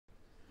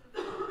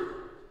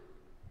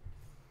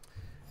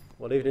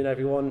Well, evening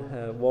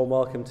everyone. Warm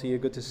welcome to you.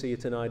 Good to see you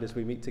tonight as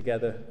we meet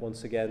together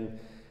once again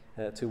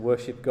to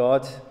worship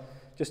God.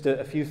 Just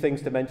a few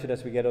things to mention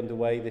as we get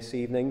underway this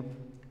evening.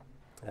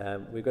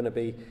 We're going to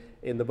be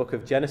in the book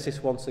of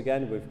Genesis once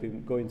again. We've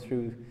been going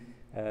through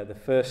the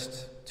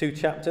first two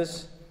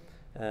chapters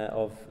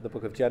of the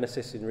book of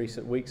Genesis in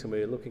recent weeks, and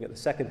we're looking at the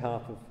second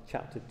half of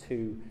chapter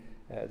 2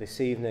 this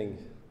evening.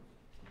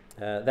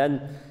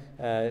 Then,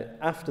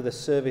 after the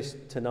service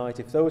tonight,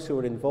 if those who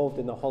are involved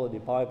in the Holiday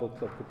Bible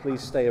Club could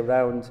please stay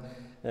around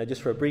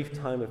just for a brief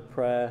time of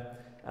prayer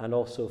and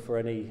also for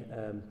any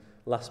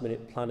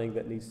last-minute planning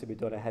that needs to be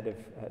done ahead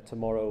of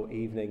tomorrow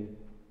evening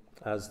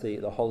as the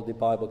Holiday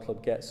Bible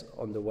Club gets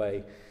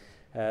underway.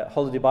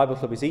 Holiday Bible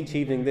Club is each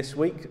evening this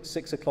week,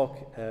 6 o'clock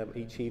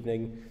each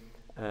evening,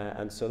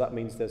 and so that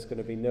means there's going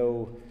to be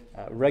no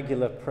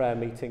regular prayer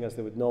meeting as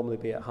there would normally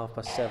be at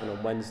 7:30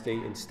 on Wednesday.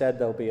 Instead,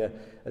 there'll be a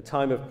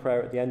time of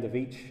prayer at the end of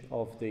each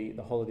of the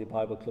Holiday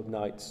Bible Club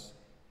nights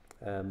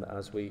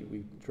as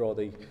we draw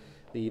the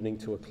evening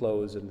to a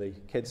close and the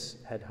kids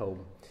head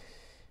home.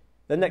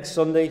 Then next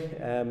Sunday,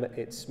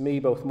 it's me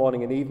both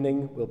morning and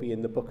evening. We'll be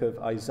in the book of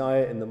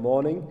Isaiah in the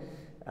morning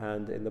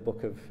and in the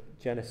book of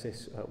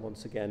Genesis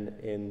once again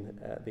in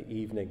the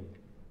evening.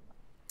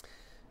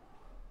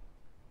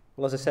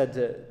 Well, as I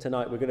said,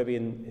 tonight we're going to be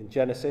in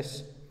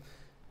Genesis,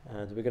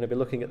 and we're going to be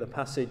looking at the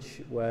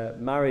passage where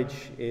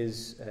marriage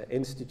is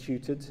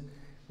instituted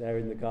there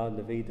in the Garden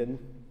of Eden.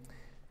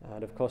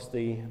 And of course,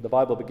 the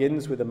Bible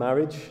begins with a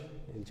marriage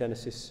in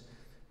Genesis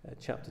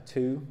chapter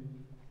 2,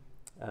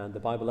 and the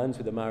Bible ends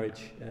with a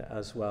marriage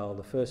as well.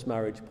 The first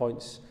marriage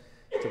points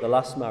to the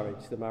last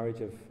marriage, the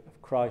marriage of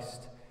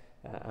Christ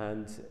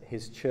and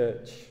his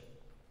church.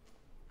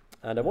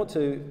 And I want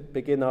to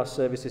begin our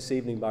service this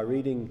evening by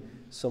reading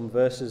some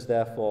verses,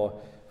 therefore,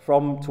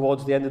 from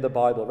towards the end of the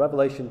Bible,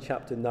 Revelation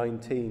chapter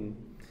 19,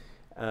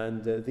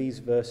 and these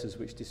verses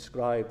which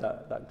describe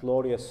that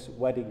glorious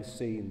wedding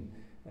scene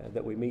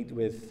that we meet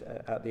with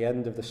at the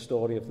end of the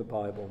story of the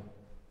Bible.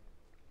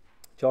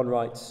 John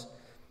writes,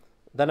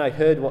 "Then I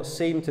heard what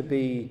seemed to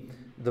be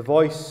the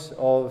voice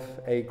of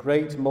a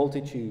great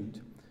multitude,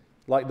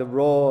 like the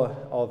roar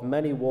of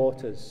many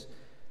waters,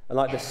 and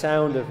like the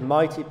sound of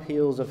mighty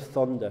peals of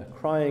thunder,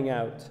 crying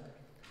out,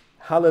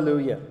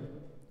 'Hallelujah,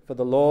 for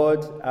the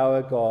Lord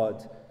our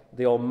God,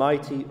 the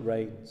Almighty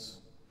reigns.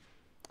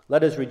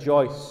 Let us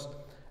rejoice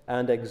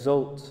and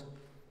exult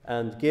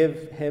and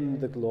give him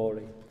the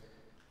glory.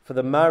 For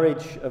the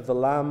marriage of the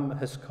Lamb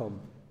has come,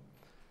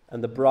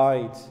 and the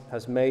bride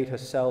has made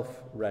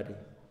herself ready.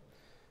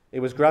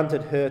 It was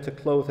granted her to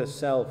clothe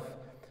herself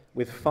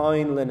with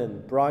fine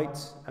linen,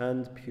 bright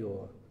and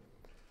pure.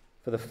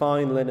 For the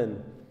fine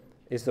linen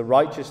is the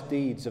righteous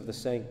deeds of the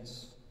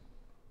saints.'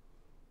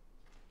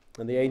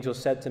 And the angel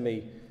said to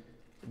me,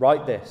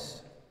 'Write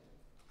this,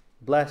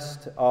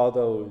 blessed are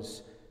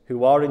those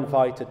who are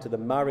invited to the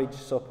marriage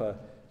supper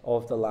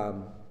of the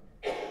Lamb.'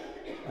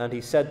 And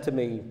he said to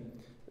me,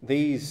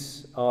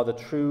 'These are the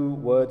true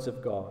words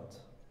of God.'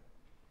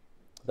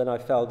 Then I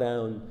fell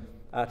down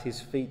at his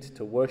feet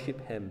to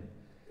worship him.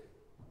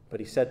 But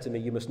he said to me,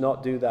 'You must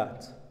not do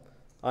that.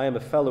 I am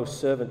a fellow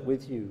servant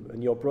with you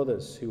and your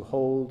brothers who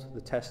hold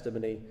the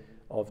testimony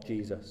of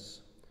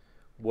Jesus.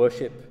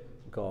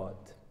 Worship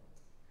God.'"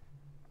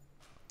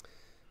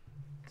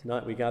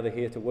 Tonight we gather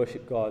here to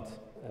worship God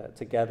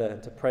together,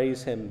 to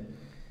praise him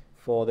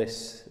for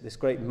this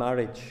great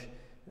marriage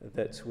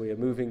that we are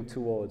moving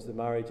towards, the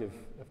marriage of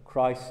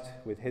Christ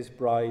with his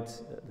bride,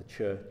 the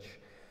church.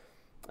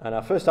 And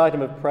our first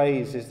item of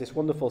praise is this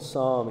wonderful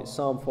psalm. It's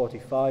Psalm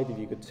 45, if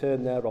you could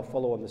turn there or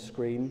follow on the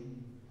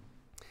screen.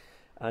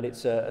 And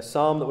it's a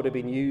psalm that would have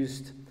been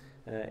used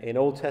in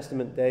Old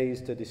Testament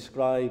days to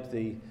describe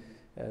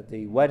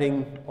the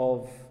wedding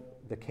of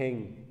the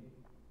king,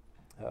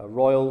 a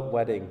royal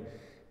wedding,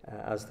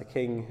 as the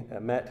king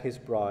met his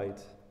bride.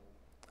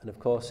 And of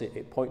course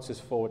it points us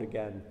forward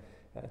again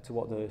to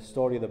what the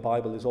story of the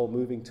Bible is all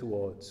moving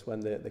towards, when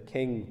the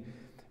king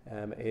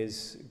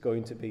is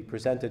going to be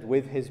presented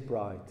with his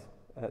bride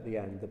at the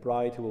end, the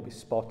bride who will be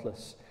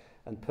spotless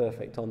and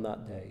perfect on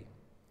that day.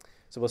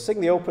 So we'll sing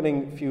the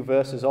opening few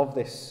verses of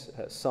this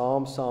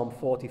psalm, Psalm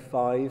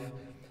 45,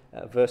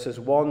 verses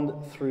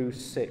 1 through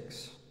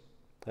 6.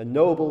 A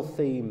noble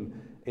theme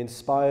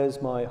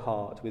inspires my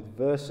heart with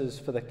verses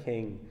for the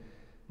king.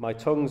 My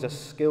tongue's a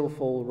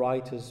skillful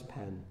writer's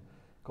pen,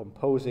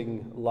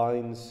 composing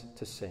lines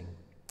to sing.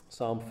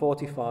 Psalm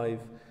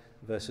 45,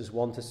 verses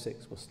 1 to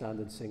 6. We'll stand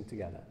and sing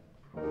together.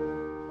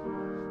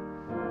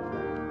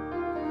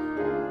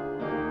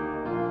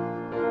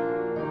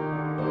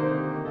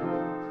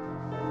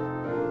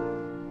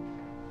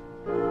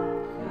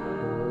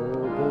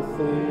 Noble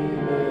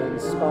theme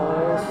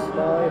inspires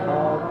my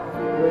heart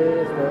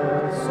with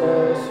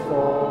verses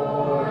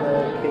for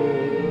the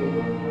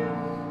king.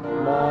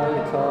 My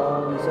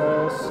tongue's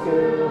a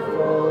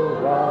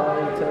skillful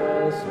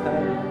writer's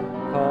pen,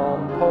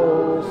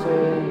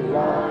 composing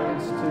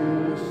lines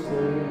to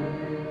sing.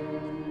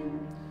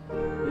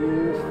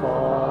 You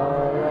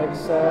far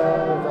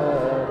excel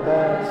the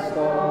best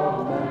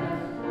of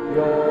men,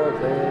 your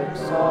lips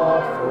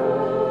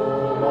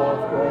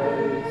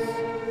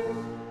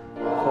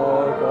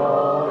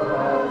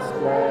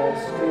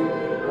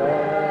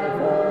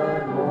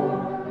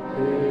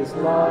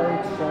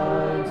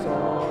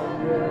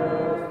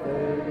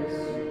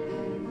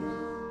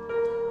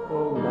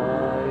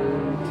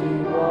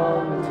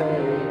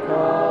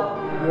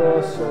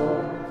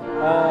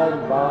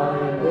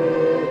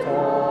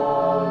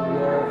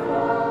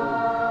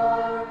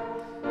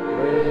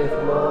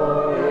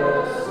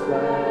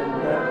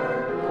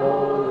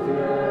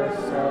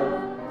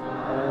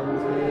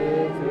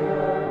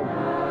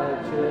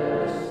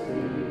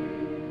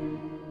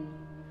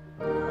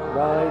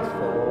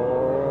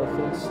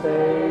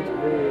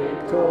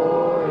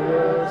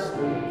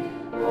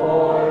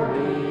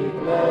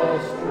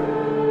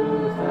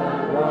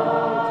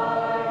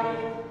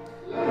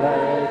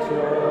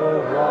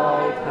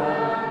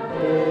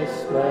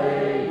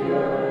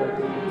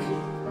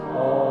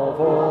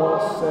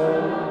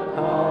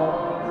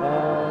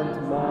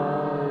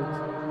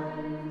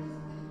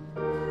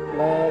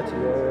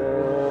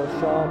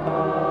sharp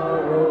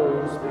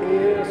arrows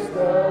pierce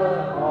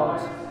the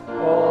hearts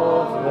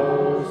of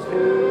those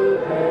who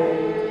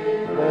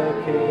hate the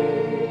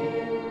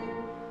King,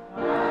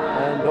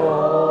 and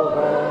all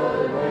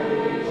the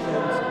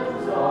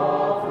nations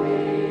of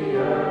the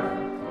earth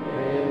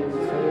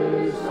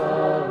into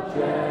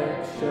subjection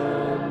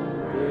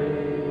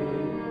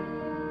bring.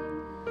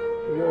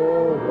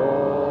 Your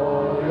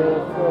royal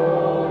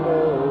throne, O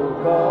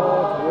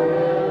God,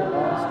 will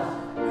last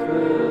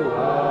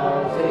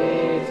throughout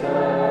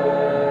eternity.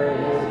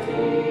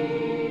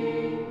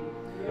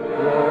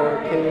 Your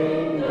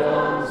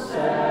kingdom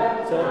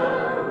scepter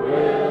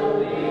will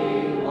be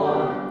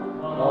one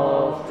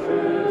of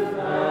truth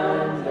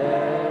and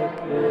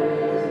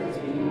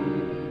equity.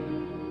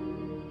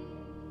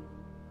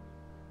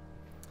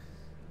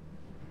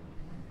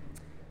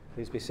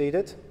 Please be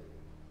seated.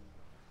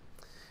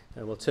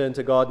 And we'll turn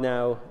to God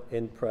now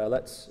in prayer.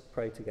 Let's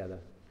pray together.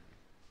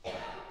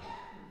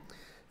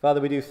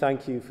 Father, we do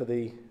thank you for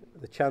the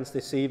chance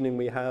this evening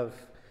we have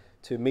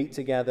to meet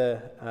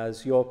together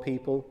as your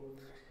people,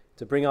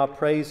 to bring our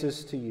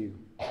praises to you.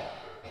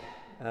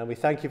 And we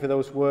thank you for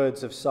those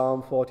words of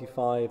Psalm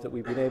 45 that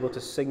we've been able to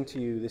sing to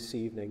you this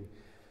evening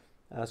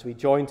as we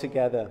join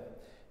together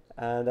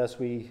and as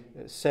we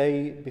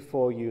say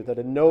before you that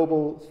a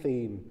noble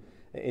theme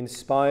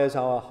inspires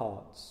our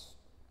hearts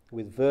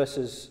with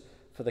verses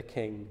for the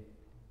King.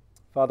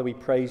 Father, we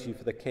praise you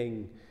for the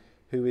King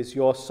who is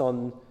your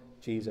Son,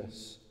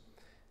 Jesus.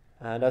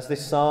 And as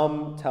this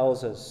psalm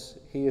tells us,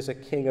 he is a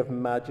King of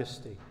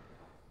majesty,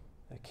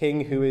 a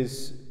King who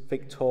is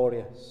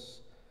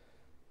victorious,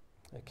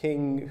 a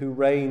King who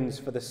reigns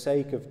for the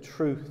sake of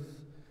truth,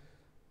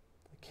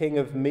 a King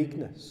of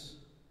meekness,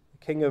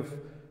 a King of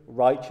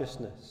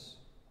righteousness,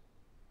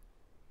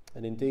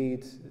 and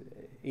indeed,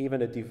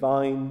 even a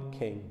divine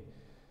King.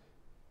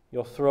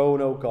 Your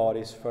throne, O God,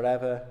 is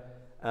forever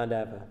and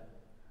ever.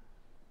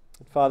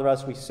 And Father,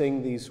 as we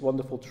sing these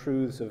wonderful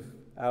truths of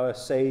our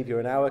Saviour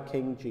and our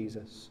King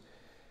Jesus,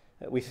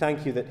 we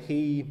thank you that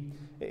he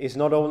is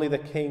not only the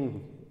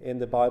King in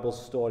the Bible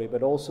story,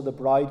 but also the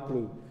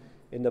bridegroom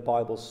in the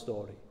Bible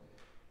story,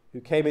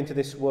 who came into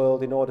this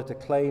world in order to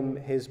claim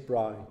his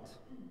bride.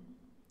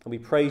 And we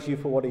praise you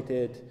for what he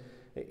did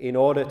in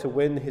order to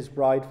win his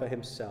bride for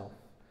himself,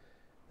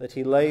 that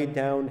he laid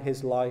down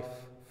his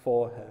life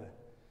for her.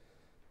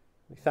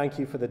 We thank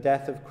you for the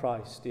death of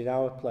Christ in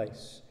our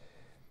place,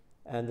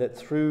 and that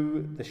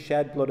through the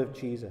shed blood of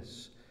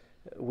Jesus,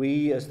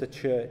 we as the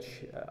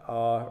church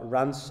are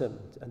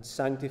ransomed and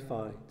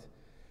sanctified.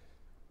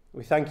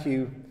 We thank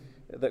you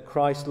that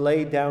Christ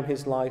laid down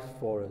his life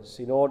for us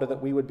in order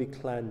that we would be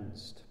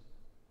cleansed,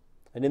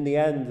 and in the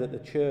end that the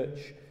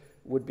church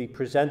would be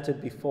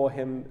presented before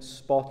him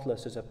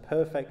spotless as a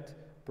perfect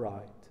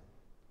bride.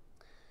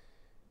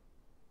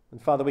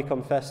 And Father, we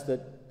confess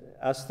that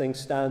as things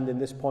stand in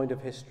this point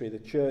of history, the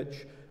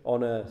church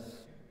on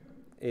earth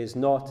is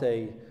not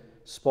a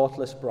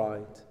spotless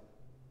bride.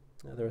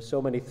 There are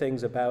so many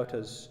things about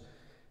us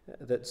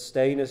that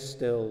stain us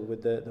still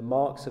with the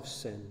marks of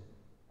sin.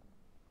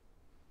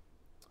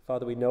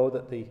 Father, we know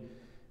that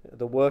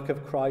the work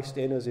of Christ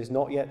in us is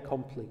not yet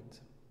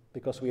complete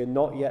because we are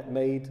not yet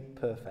made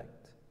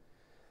perfect.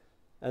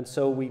 And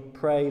so we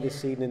pray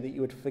this evening that you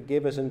would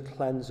forgive us and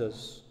cleanse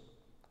us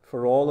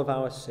for all of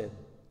our sin.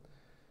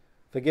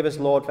 Forgive us,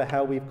 Lord, for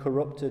how we've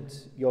corrupted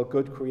your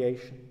good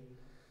creation.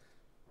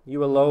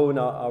 You alone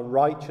are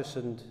righteous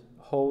and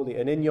holy,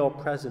 and in your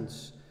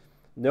presence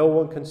no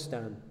one can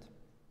stand.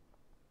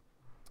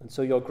 And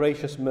so your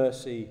gracious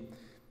mercy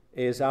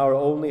is our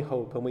only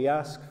hope, and we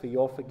ask for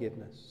your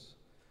forgiveness.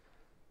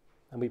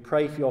 And we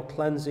pray for your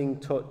cleansing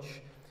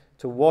touch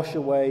to wash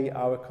away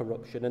our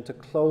corruption and to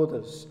clothe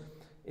us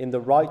in the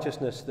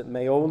righteousness that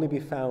may only be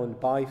found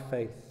by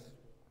faith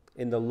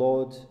in the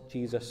Lord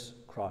Jesus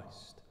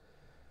Christ.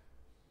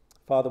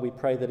 Father, we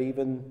pray that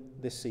even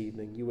this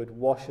evening you would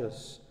wash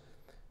us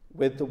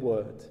with the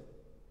word,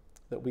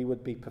 that we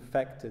would be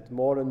perfected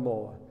more and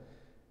more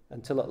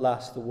until at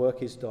last the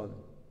work is done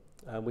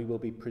and we will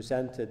be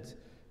presented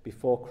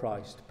before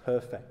Christ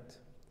perfect.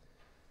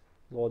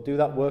 Lord, do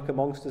that work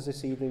amongst us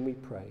this evening, we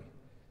pray,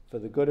 for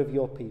the good of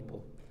your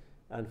people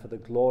and for the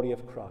glory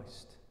of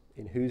Christ,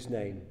 in whose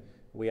name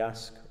we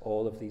ask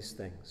all of these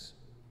things.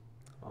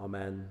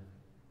 Amen.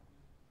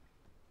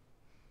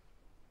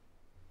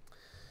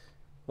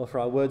 Well, for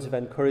our words of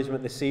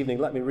encouragement this evening,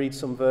 let me read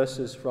some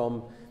verses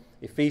from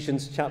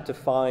Ephesians chapter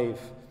 5,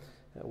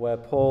 where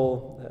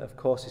Paul, of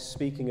course, is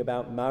speaking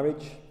about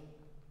marriage,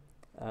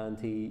 and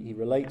he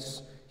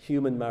relates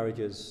human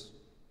marriages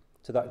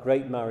to that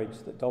great marriage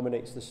that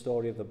dominates the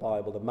story of the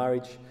Bible, the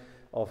marriage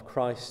of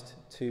Christ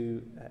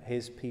to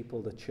his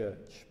people, the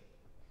church.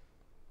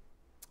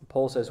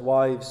 Paul says,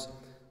 "Wives,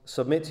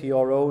 submit to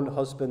your own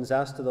husbands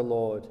as to the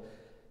Lord,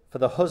 for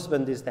the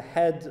husband is the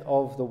head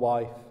of the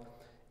wife,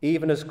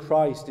 even as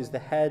Christ is the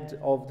head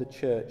of the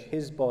church,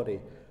 his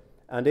body,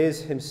 and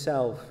is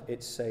himself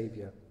its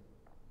Saviour.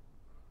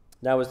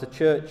 Now as the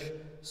church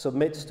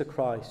submits to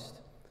Christ,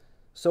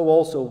 so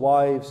also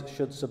wives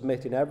should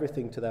submit in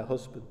everything to their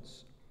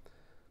husbands.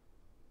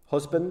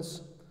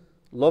 Husbands,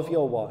 love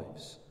your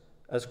wives,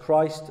 as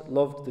Christ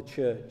loved the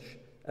church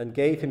and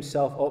gave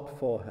himself up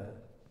for her,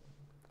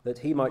 that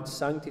he might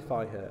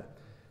sanctify her,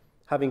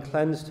 having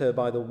cleansed her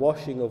by the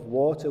washing of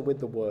water with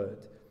the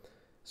word,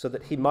 so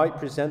that he might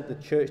present the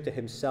church to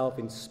himself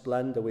in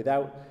splendor,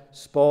 without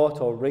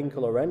spot or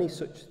wrinkle or any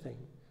such thing,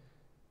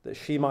 that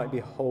she might be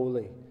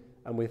holy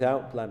and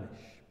without blemish.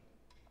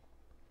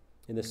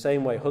 In the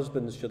same way,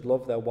 husbands should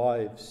love their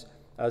wives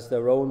as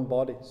their own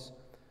bodies.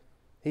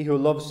 He who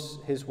loves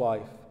his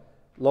wife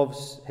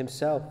loves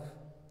himself.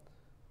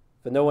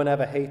 For no one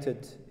ever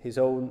hated his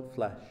own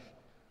flesh,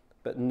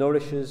 but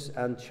nourishes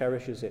and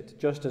cherishes it,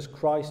 just as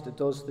Christ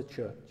does the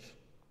church,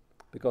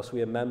 because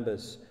we are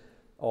members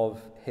of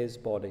his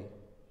body.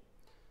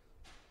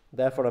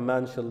 Therefore a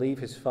man shall leave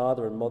his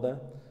father and mother,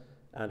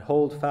 and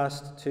hold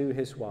fast to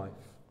his wife,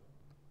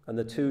 and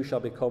the two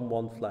shall become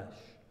one flesh.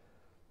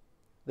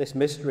 This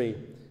mystery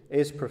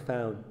is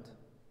profound,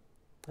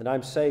 and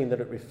I'm saying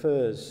that it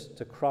refers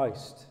to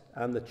Christ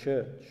and the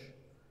church.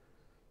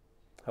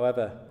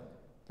 However,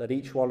 let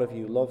each one of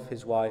you love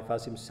his wife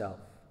as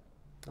himself,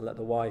 and let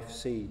the wife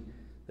see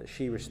that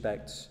she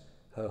respects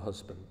her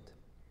husband.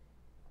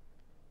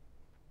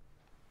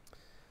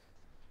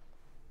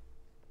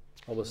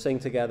 I will sing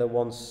together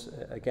once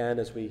again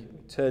as we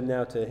turn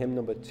now to hymn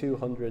number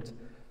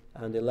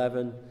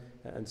 211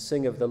 and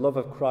sing of the love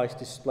of Christ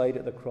displayed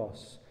at the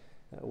cross,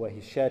 where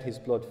he shed his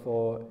blood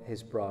for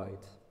his bride.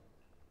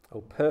 O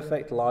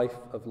perfect life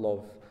of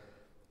love,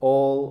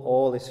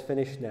 all is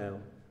finished now.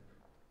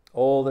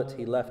 All that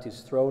he left his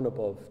throne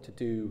above to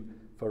do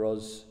for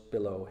us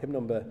below. Hymn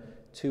number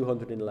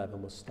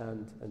 211. We'll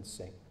stand and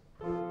sing.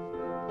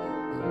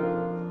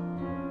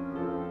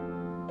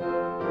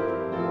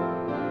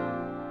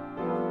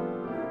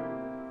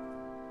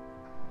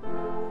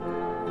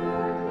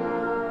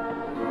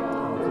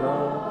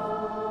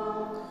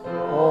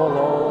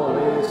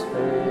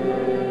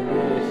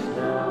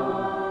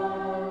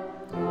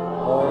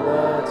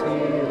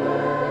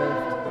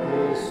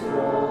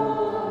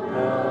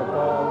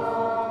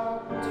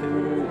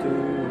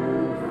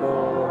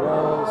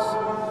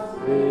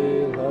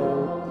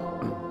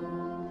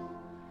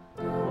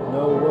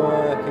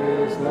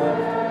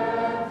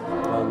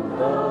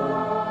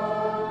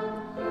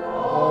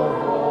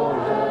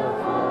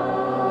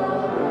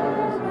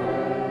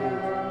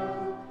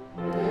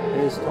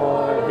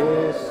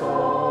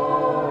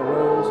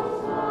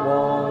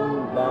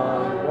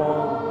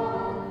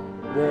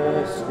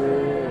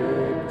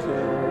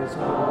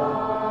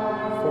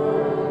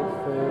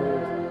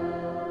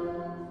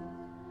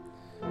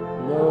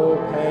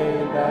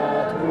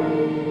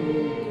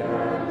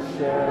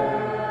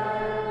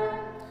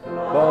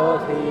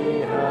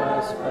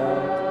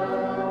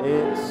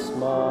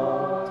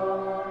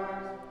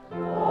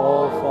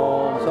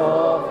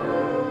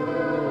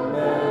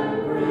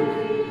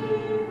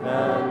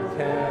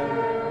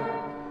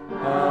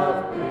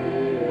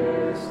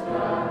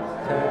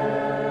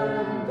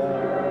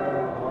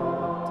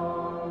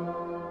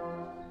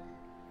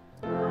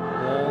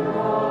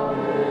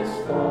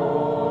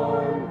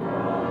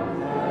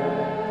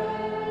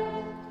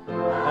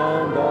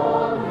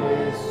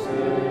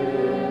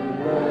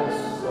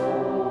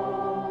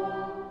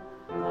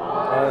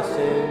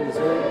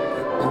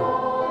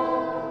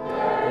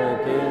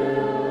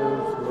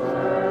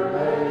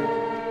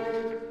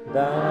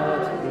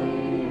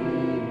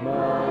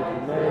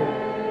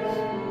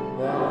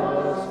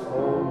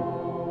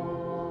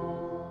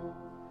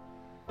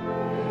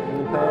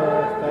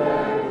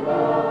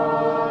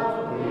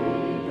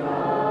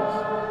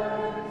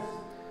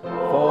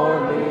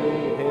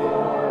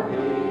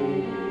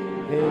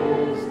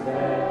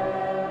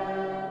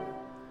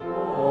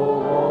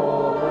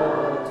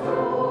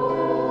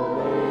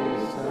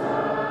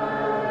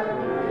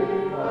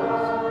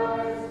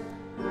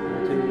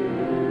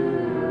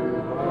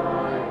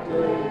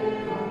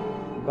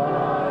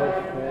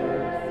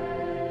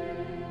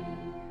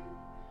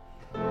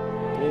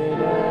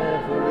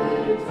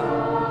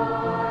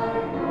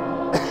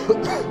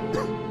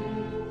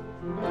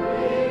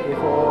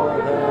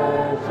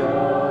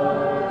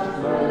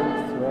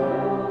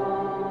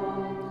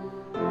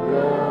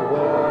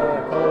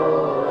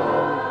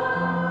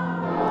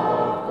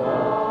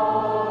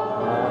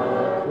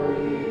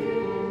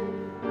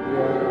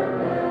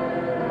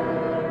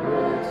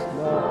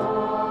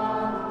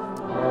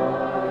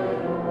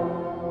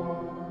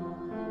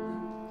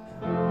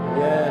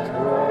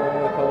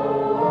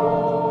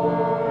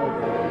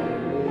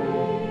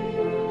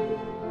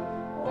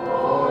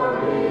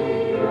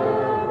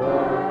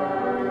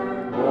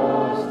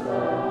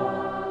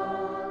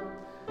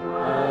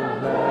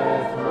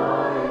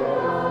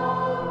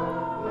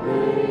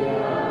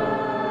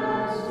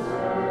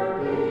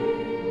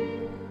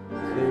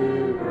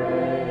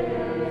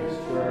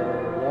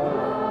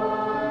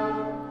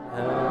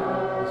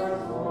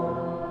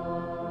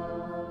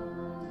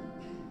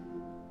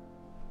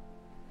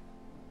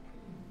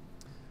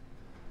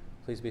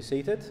 Please be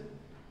seated.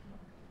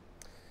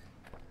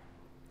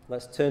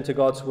 Let's turn to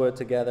God's word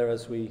together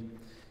as we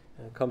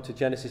come to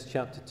Genesis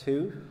chapter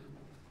 2.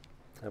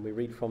 And we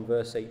read from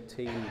verse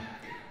 18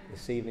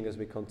 this evening as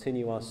we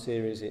continue our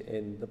series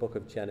in the book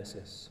of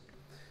Genesis.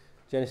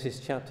 Genesis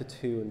chapter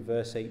 2 and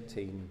verse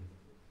 18.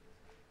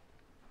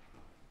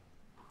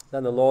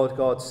 Then the Lord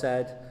God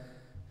said,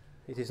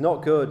 "It is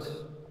not good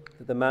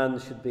that the man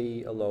should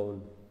be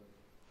alone.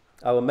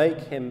 I will make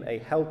him a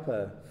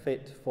helper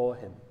fit for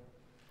him."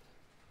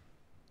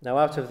 Now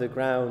out of the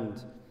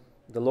ground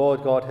the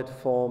Lord God had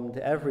formed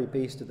every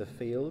beast of the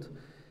field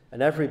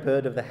and every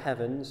bird of the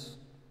heavens,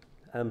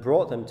 and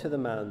brought them to the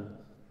man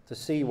to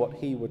see what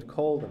he would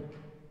call them.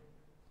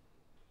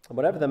 And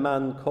whatever the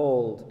man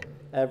called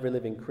every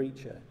living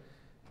creature,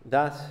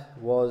 that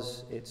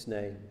was its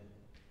name.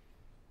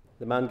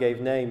 The man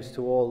gave names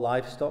to all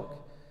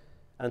livestock,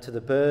 and to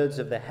the birds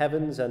of the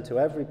heavens, and to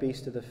every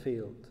beast of the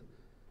field.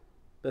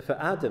 But for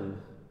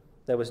Adam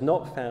there was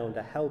not found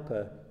a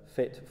helper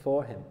fit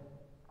for him.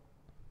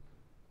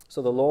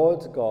 So the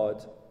Lord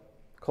God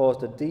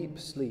caused a deep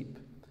sleep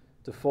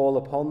to fall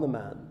upon the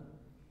man,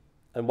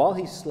 and while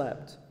he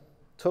slept,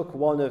 took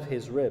one of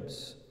his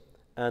ribs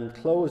and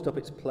closed up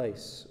its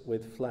place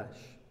with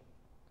flesh.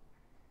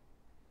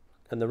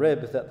 And the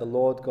rib that the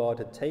Lord God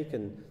had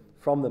taken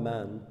from the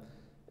man,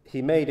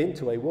 he made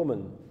into a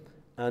woman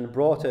and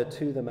brought her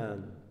to the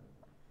man.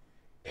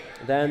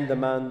 Then the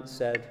man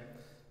said,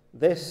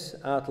 "This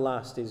at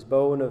last is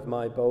bone of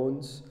my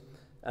bones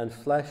and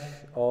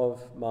flesh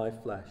of my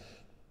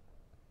flesh.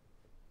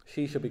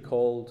 She shall be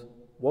called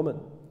woman,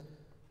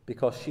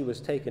 because she was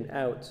taken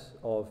out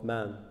of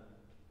man.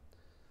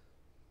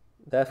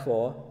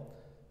 Therefore,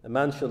 a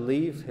man shall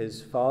leave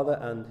his father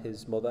and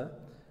his mother,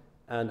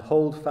 and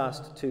hold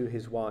fast to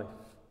his wife,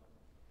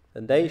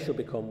 and they shall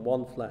become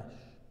one flesh.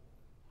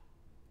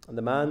 And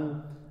the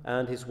man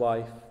and his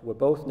wife were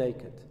both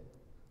naked,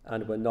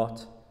 and were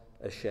not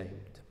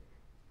ashamed."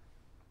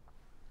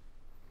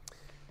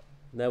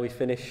 Now we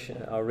finish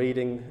our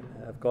reading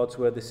of God's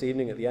word this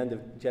evening at the end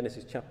of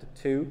Genesis chapter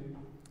 2.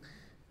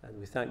 And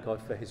we thank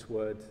God for his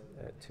word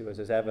to us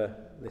as ever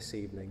this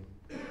evening.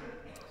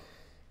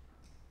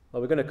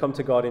 Well, we're going to come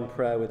to God in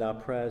prayer with our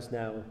prayers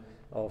now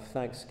of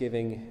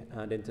thanksgiving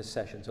and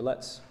intercession. So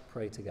let's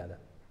pray together.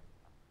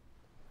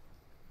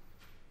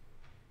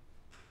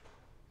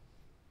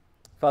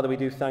 Father, we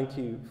do thank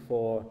you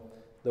for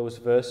those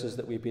verses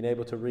that we've been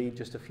able to read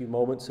just a few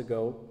moments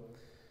ago.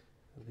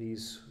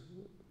 These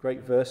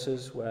great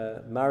verses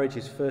where marriage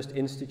is first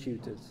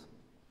instituted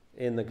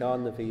in the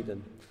Garden of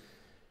Eden.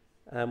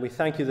 And we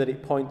thank you that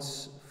it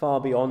points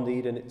far beyond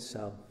Eden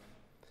itself.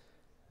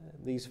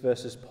 These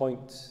verses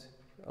point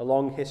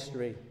along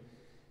history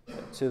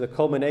to the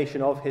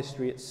culmination of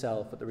history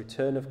itself at the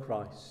return of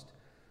Christ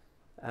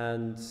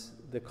and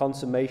the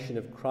consummation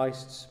of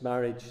Christ's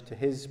marriage to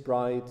his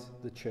bride,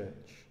 the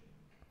church.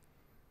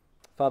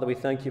 Father, we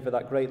thank you for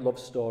that great love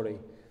story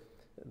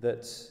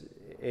that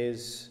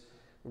is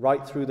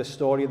right through the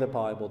story of the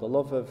Bible, the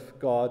love of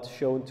God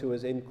shown to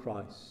us in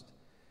Christ.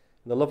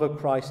 And the love of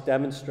Christ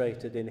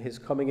demonstrated in his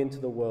coming into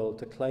the world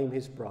to claim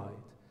his bride.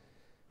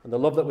 And the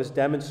love that was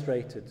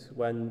demonstrated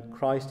when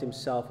Christ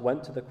himself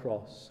went to the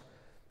cross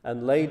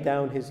and laid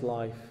down his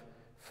life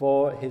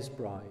for his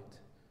bride,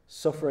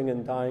 suffering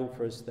and dying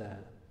for us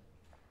there.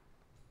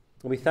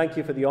 And we thank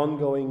you for the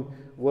ongoing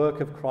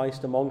work of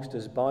Christ amongst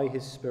us by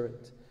his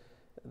Spirit,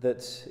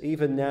 that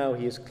even now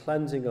he is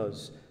cleansing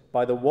us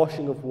by the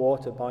washing of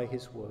water by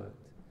his word.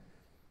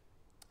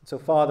 So,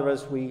 Father,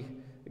 as we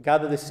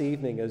gather this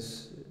evening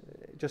as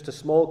just a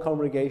small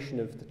congregation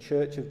of the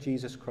Church of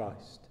Jesus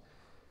Christ,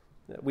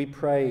 we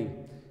pray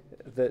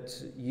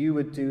that you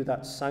would do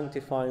that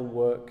sanctifying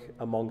work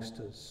amongst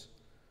us.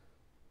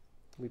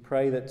 We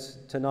pray that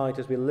tonight,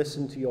 as we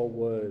listen to your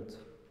word,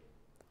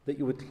 that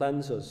you would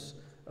cleanse us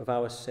of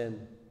our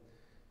sin.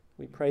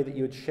 We pray that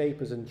you would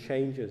shape us and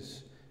change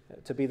us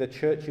to be the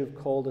church you've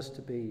called us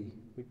to be.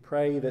 We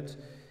pray that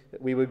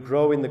we would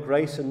grow in the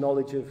grace and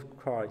knowledge of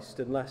Christ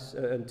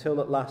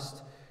until at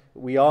last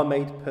we are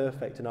made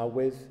perfect and are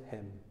with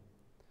him.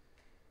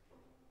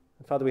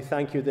 And Father, we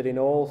thank you that in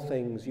all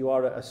things you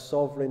are a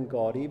sovereign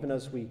God, even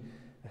as we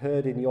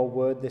heard in your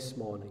word this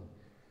morning.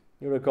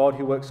 You're a God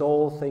who works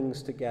all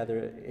things together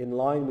in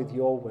line with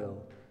your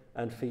will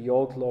and for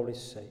your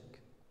glory's sake.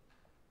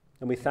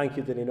 And we thank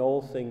you that in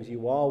all things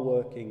you are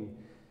working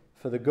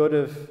for the good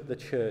of the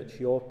church,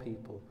 your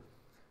people,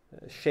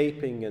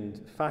 shaping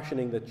and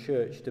fashioning the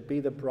church to be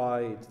the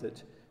bride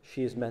that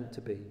she is meant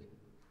to be.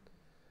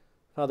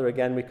 Father,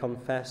 again, we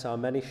confess our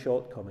many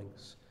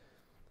shortcomings,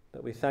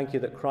 but we thank you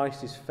that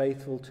Christ is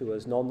faithful to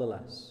us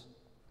nonetheless.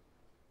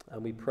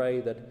 And we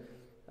pray that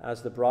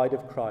as the bride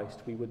of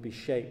Christ, we would be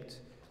shaped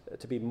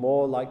to be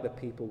more like the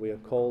people we are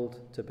called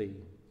to be.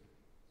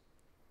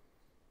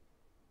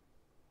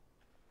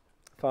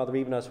 Father,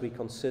 even as we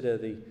consider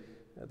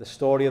the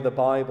story of the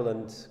Bible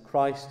and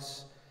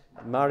Christ's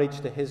marriage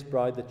to his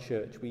bride, the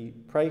church, we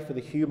pray for the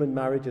human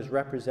marriages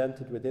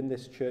represented within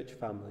this church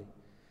family.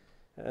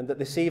 And that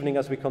this evening,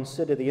 as we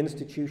consider the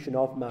institution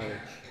of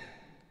marriage,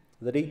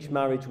 that each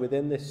marriage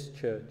within this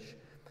church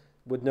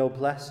would know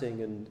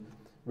blessing and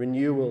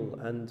renewal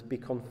and be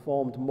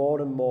conformed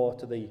more and more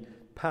to the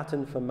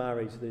pattern for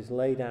marriage that is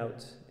laid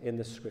out in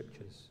the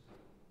Scriptures.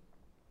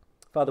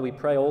 Father, we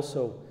pray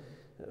also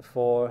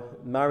for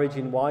marriage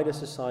in wider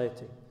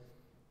society.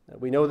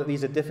 We know that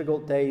these are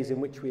difficult days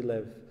in which we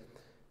live,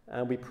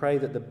 and we pray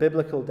that the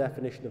biblical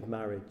definition of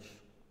marriage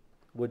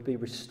would be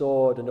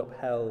restored and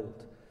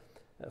upheld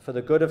for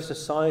the good of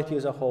society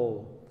as a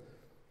whole,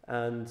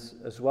 and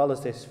as well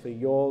as this, for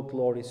your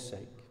glory's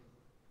sake.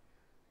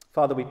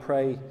 Father, we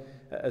pray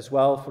as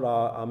well for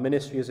our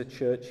ministry as a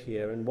church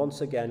here, and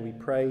once again we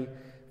pray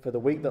for the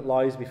week that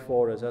lies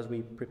before us as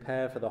we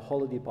prepare for the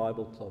Holiday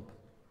Bible Club.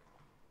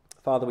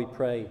 Father, we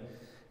pray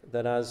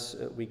that as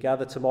we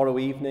gather tomorrow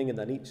evening and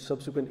then each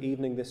subsequent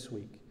evening this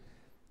week,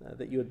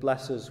 that you would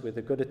bless us with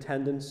a good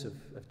attendance of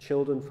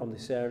children from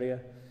this area.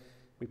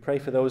 We pray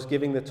for those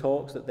giving the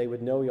talks that they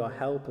would know your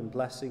help and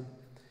blessing.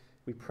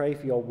 We pray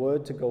for your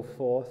word to go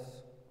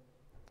forth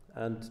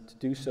and to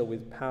do so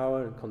with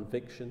power and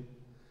conviction.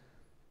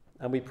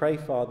 And we pray,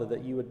 Father,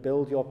 that you would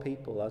build your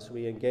people as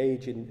we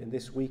engage in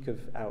this week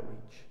of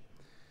outreach.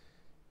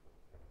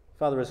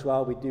 Father, as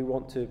well, we do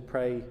want to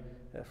pray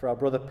for our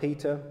brother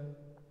Peter.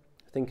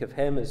 Think of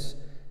him as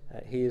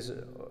he is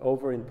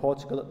over in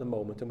Portugal at the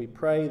moment, and we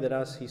pray that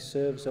as he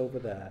serves over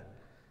there,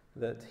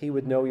 that he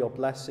would know your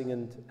blessing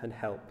and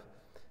help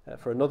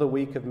for another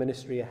week of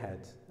ministry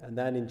ahead, and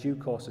then in due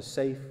course a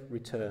safe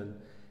return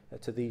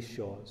to these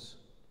shores.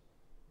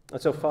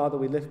 And so, Father,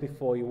 we lift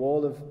before you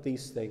all of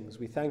these things.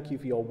 We thank you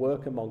for your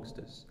work amongst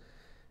us,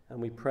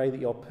 and we pray that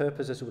your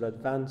purposes would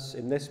advance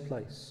in this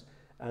place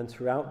and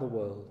throughout the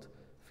world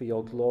for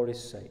your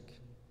glory's sake.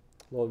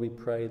 Lord, we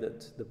pray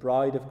that the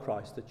bride of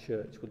Christ, the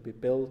church, would be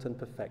built and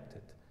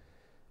perfected,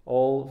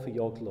 all for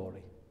your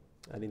glory.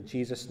 And in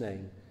Jesus'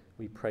 name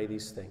we pray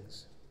these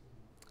things.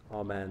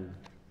 Amen.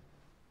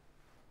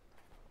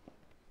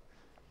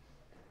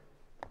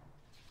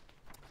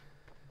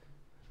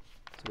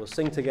 So we'll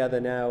sing together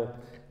now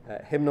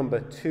hymn number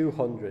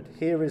 200.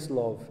 Here is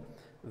love,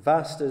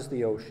 vast as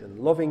the ocean,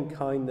 loving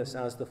kindness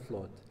as the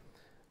flood,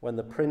 when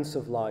the Prince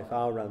of Life,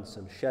 our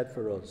ransom, shed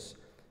for us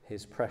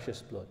his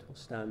precious blood. We'll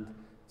stand and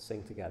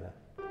sing together.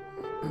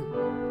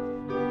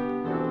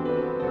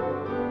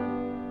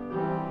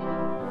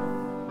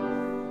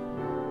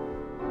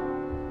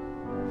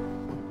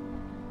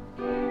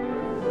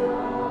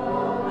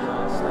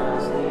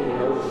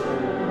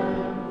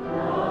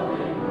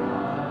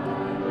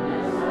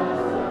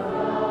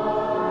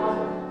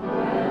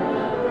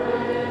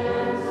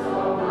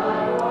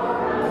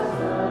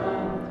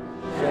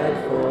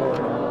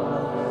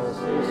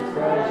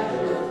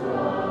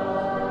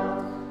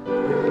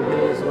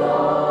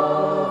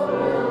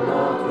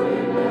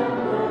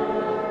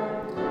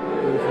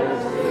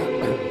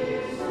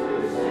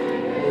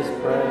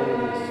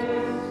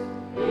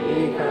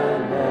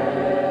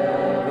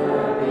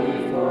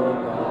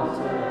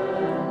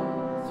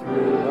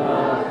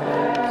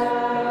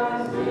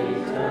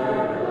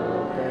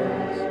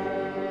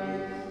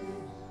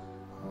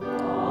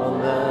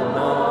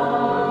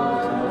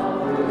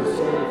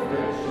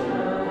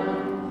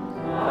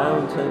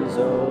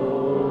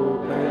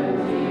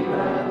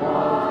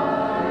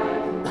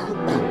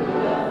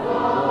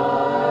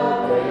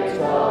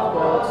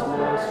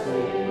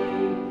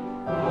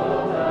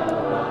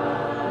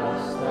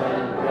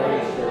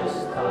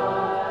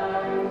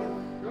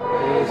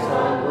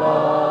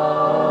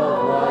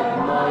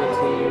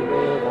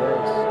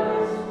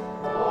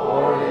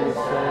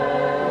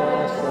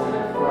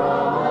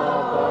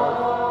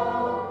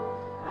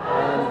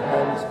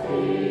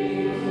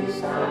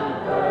 Peace and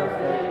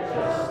perfect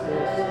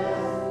justice.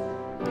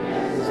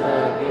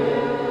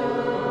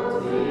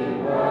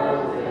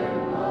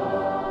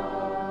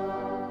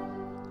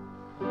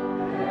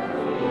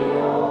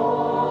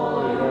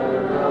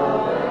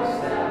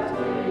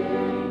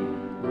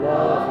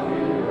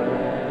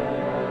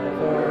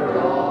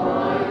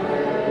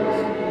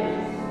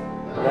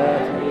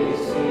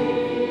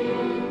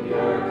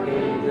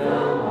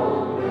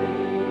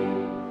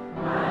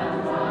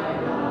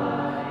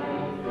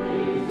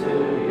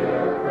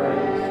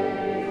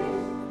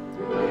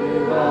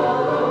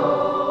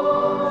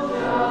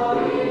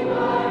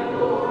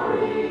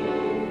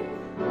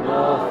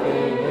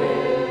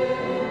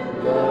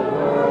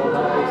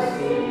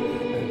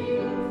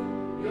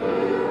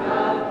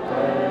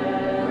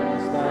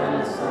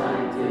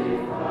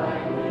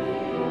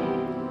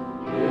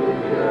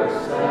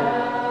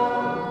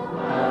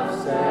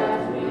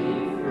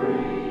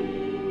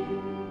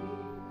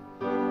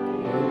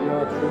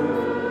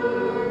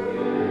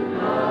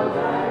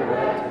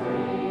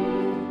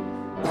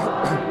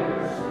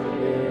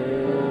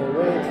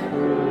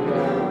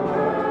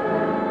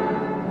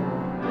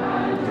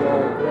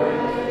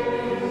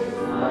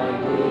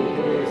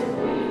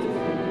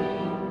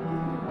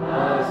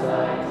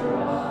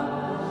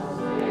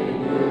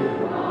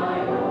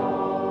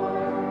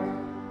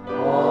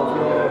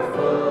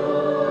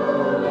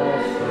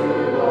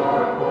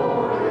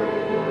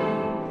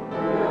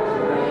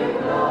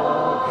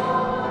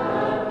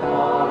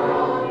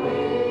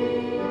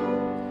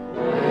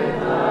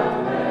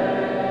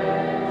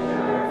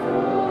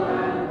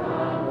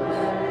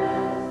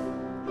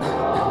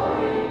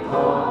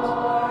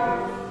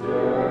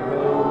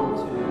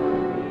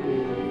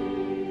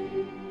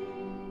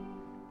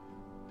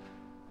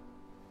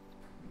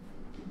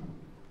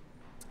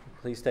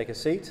 Please take a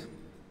seat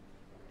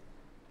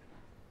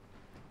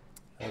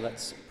and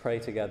let's pray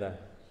together.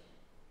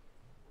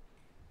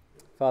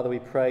 Father, we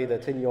pray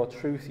that in your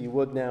truth you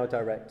would now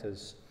direct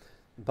us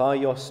by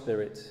your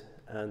Spirit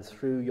and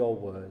through your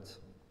word.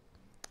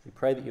 We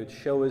pray that you would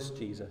show us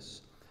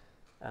Jesus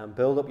and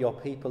build up your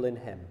people in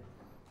him,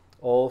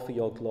 all for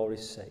your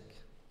glory's sake,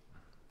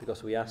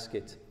 because we ask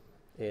it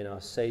in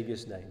our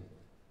Saviour's name.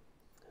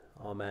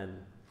 Amen.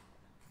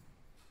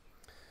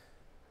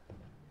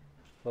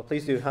 Well,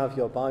 please do have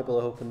your Bible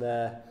open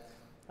there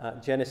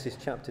at Genesis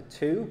chapter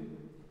 2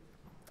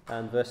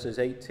 and verses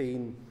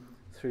 18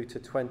 through to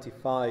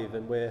 25.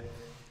 And we're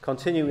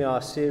continuing our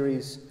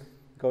series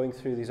going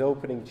through these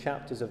opening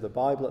chapters of the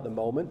Bible at the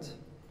moment.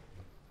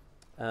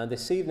 And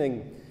this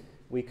evening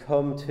we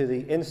come to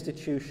the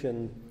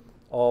institution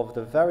of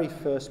the very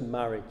first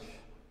marriage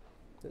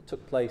that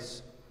took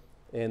place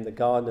in the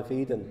Garden of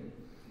Eden.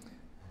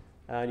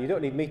 And you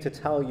don't need me to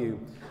tell you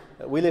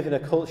that we live in a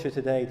culture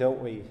today,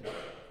 don't we,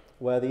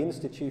 where the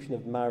institution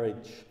of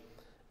marriage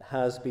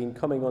has been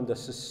coming under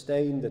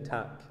sustained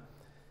attack,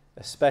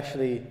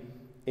 especially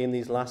in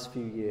these last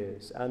few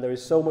years. And there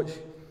is so much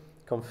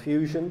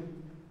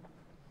confusion,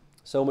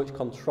 so much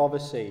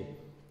controversy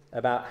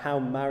about how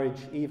marriage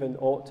even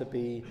ought to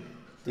be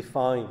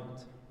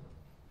defined.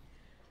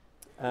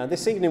 And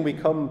this evening we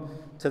come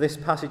to this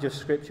passage of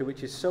Scripture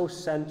which is so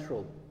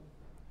central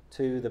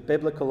to the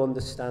biblical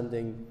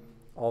understanding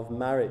of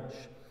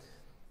marriage.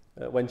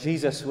 When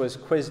Jesus was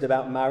quizzed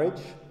about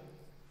marriage,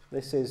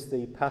 this is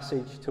the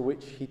passage to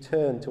which he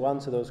turned to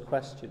answer those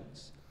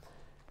questions.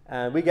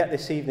 And we get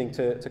this evening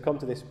to come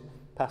to this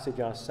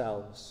passage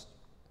ourselves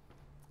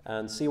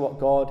and see what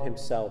God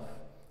himself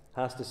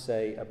has to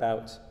say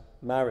about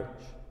marriage.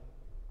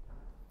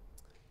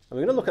 And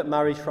we're going to look at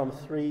marriage from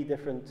three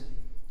different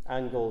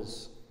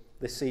angles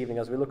this evening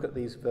as we look at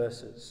these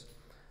verses.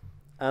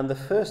 And the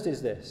first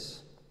is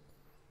this,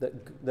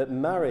 that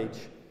marriage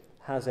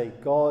has a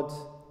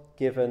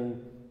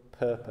God-given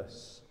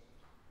purpose.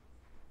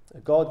 A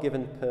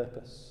God-given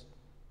purpose.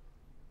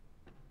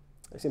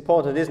 It's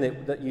important, isn't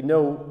it, that you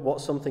know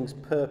what something's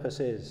purpose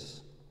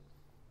is.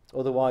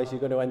 Otherwise, you're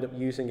going to end up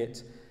using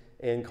it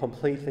in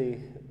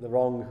completely the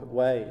wrong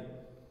way.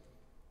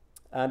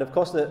 And of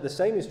course, the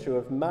same is true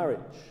of marriage.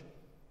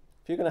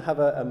 If you're going to have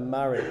a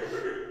marriage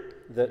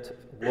that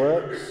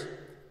works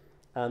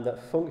and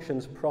that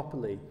functions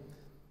properly,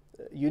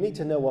 you need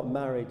to know what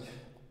marriage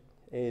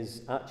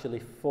is actually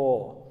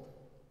for.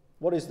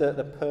 What is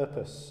the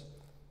purpose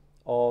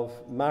of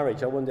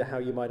marriage? I wonder how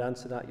you might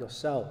answer that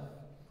yourself.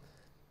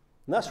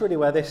 And that's really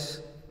where this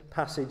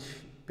passage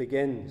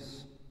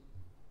begins.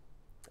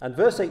 And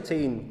verse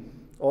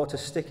 18 ought to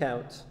stick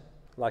out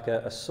like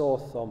a sore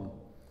thumb.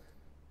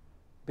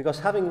 Because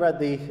having read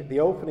the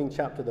opening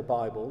chapter of the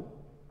Bible,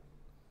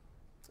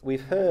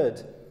 we've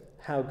heard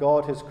how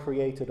God has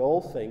created all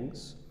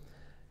things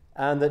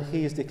and that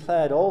he has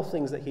declared all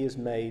things that he has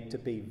made to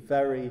be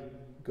very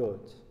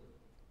good.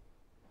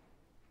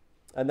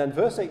 And then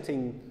verse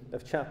 18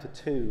 of chapter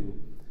 2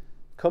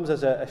 comes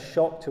as a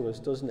shock to us,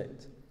 doesn't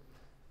it?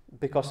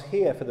 Because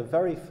here, for the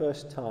very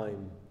first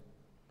time,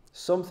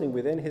 something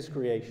within his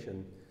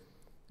creation,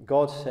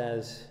 God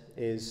says,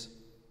 is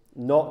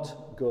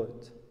not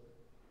good.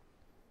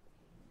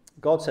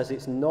 God says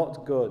it's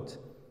not good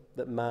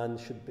that man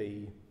should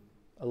be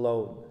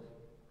alone.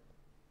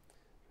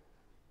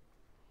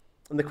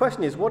 And the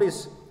question is, what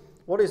is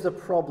the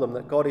problem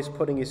that God is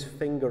putting his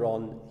finger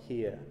on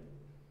here?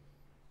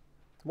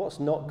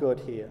 What's not good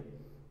here?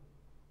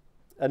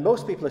 And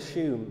most people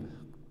assume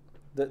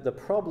that the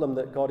problem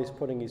that God is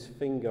putting his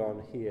finger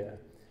on here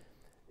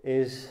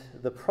is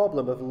the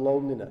problem of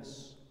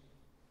loneliness.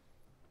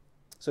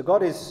 So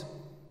God is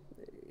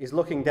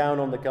looking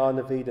down on the Garden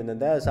of Eden,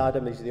 and there's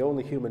Adam. He's the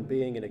only human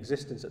being in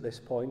existence at this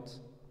point.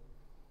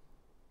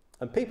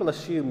 And people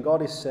assume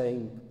God is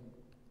saying,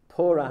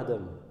 poor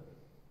Adam,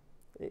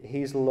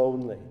 he's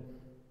lonely,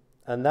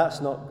 and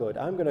that's not good.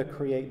 I'm going to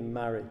create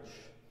marriage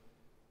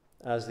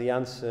as the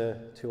answer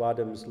to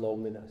Adam's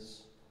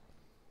loneliness.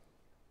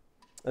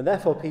 And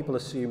therefore people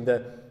assume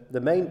that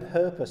the main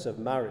purpose of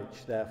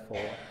marriage,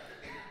 therefore,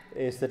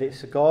 is that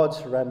it's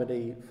God's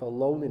remedy for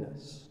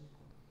loneliness.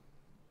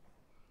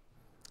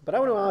 But I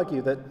want to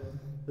argue that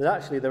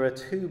actually there are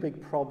two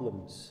big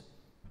problems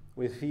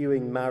with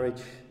viewing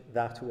marriage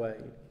that way.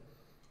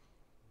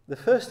 The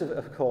first,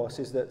 of course,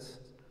 is that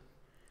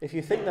if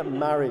you think that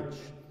marriage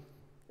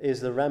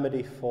is the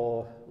remedy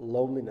for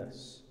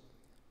loneliness,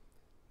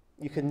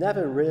 you can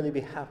never really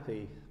be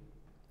happy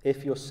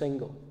if you're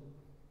single.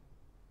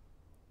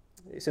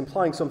 It's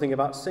implying something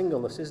about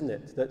singleness, isn't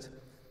it? That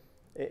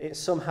it's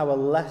somehow a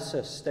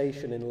lesser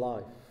station in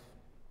life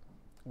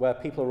where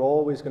people are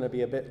always going to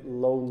be a bit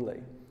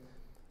lonely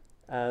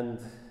and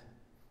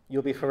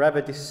you'll be forever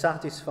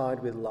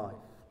dissatisfied with life,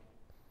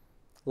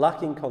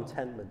 lacking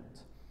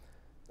contentment,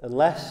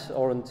 unless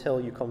or until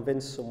you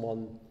convince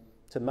someone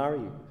to marry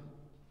you.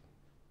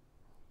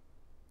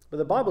 But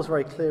the Bible's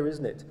very clear,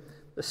 isn't it?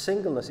 The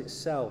singleness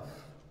itself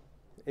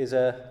is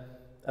a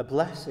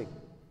blessing,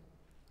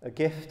 a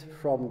gift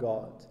from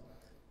God.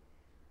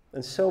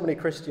 And so many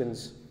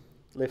Christians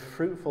live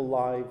fruitful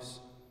lives,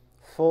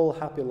 full,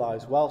 happy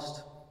lives,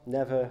 whilst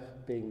never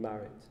being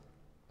married.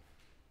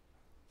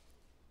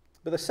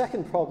 But the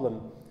second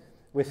problem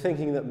with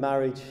thinking that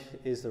marriage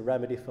is the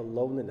remedy for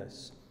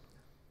loneliness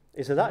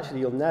is that actually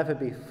you'll never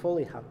be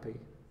fully happy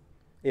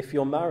if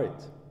you're married.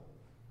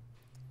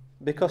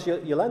 Because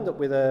you'll end up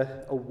with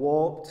a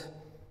warped,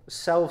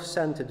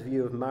 self-centered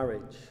view of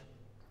marriage,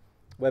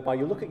 whereby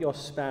you look at your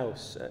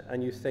spouse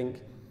and you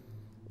think,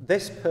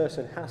 this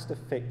person has to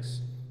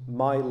fix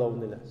my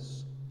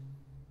loneliness.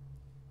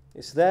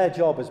 It's their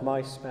job as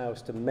my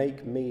spouse to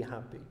make me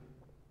happy.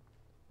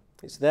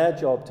 It's their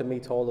job to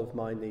meet all of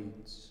my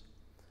needs.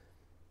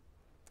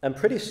 And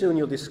pretty soon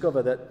you'll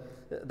discover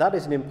that that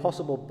is an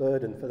impossible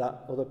burden for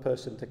that other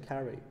person to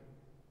carry.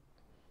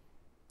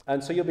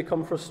 And so you'll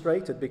become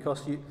frustrated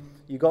because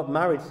you got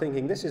married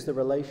thinking this is the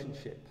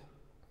relationship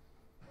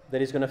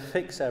that is going to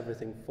fix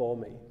everything for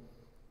me.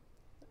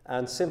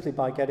 And simply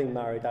by getting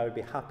married, I would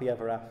be happy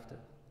ever after.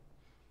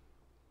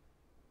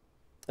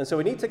 And so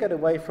we need to get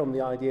away from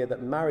the idea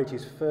that marriage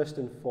is first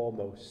and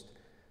foremost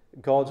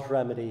God's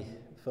remedy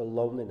for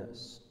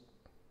loneliness.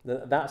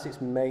 That's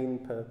its main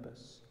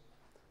purpose.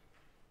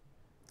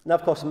 Now,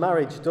 of course,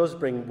 marriage does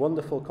bring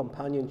wonderful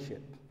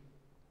companionship,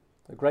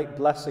 a great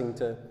blessing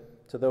to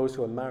those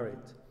who are married.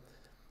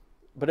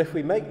 But if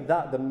we make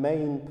that the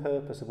main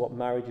purpose of what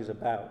marriage is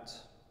about,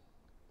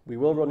 we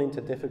will run into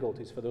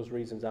difficulties for those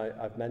reasons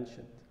I've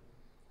mentioned.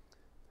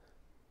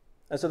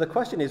 And so the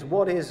question is,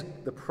 what is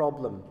the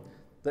problem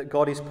that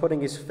God is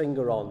putting his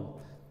finger on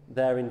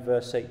there in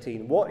verse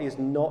 18? What is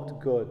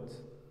not good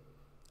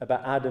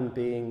about Adam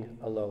being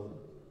alone?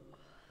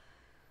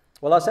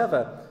 Well, as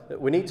ever,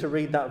 we need to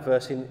read that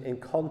verse in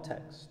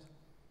context.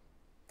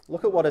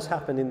 Look at what has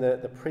happened in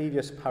the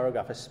previous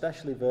paragraph,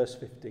 especially verse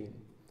 15.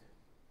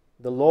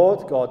 The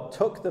Lord God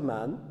took the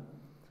man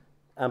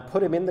and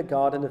put him in the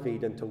Garden of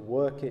Eden to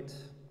work it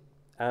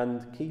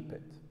and keep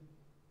it.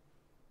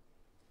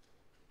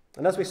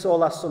 And as we saw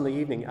last Sunday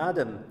evening,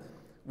 Adam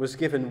was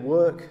given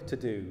work to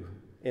do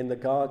in the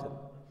garden.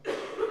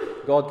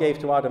 God gave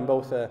to Adam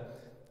both a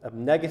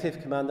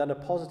negative command and a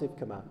positive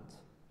command.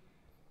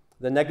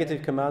 The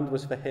negative command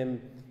was for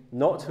him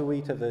not to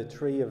eat of the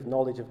tree of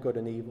knowledge of good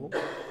and evil.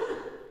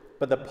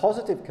 But the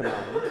positive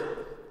command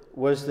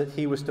was that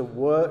he was to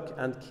work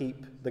and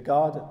keep the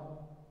garden.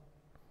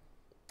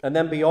 And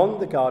then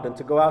beyond the garden,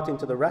 to go out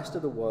into the rest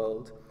of the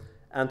world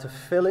and to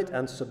fill it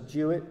and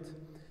subdue it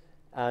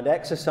and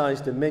exercise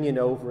dominion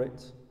over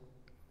it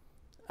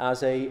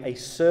as a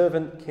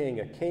servant king,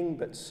 a king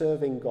but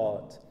serving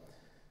God,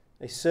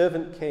 a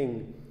servant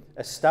king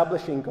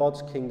establishing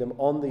God's kingdom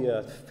on the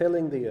earth,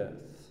 filling the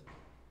earth,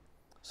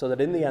 so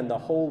that in the end the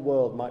whole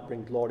world might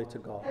bring glory to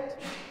God.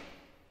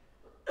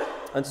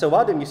 And so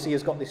Adam, you see,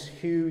 has got this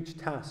huge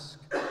task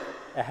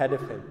ahead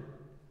of him.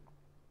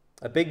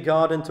 A big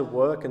garden to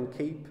work and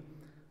keep,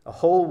 a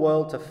whole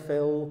world to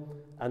fill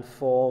and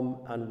form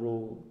and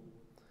rule.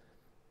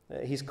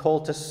 He's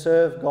called to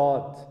serve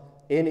God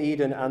in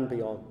Eden and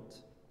beyond.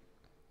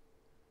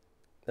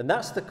 And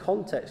that's the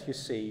context, you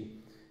see,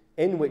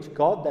 in which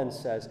God then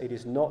says it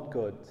is not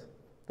good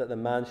that the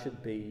man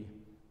should be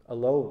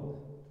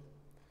alone.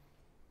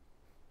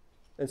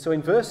 And so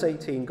in verse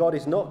 18, God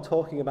is not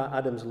talking about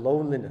Adam's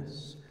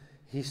loneliness.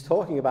 He's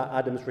talking about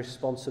Adam's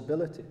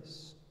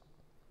responsibilities.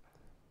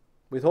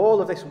 With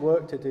all of this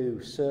work to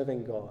do,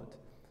 serving God,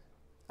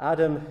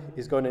 Adam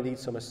is going to need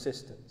some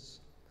assistance.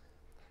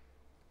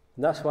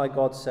 And that's why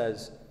God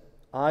says,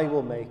 I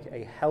will make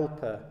a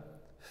helper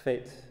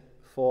fit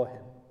for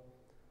him.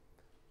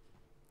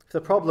 If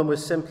the problem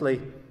was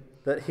simply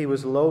that he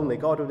was lonely,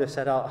 God would have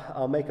said,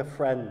 I'll make a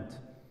friend.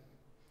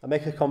 I'll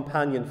make a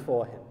companion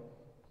for him.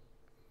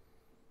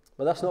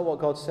 But that's not what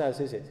God says,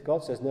 is it?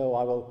 God says, no,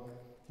 I will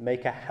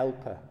make a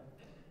helper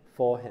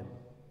for him.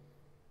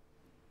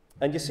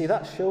 And you see,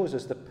 that shows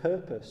us the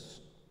purpose,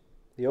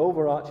 the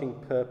overarching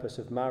purpose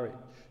of marriage.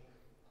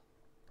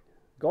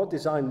 God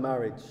designed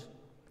marriage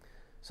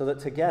so that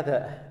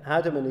together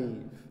Adam and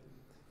Eve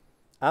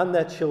and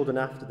their children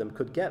after them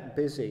could get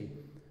busy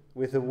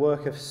with the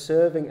work of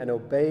serving and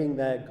obeying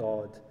their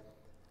God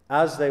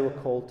as they were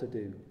called to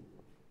do.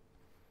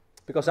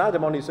 Because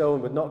Adam on his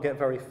own would not get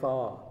very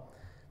far.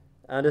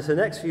 And as the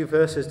next few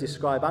verses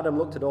describe, Adam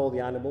looked at all the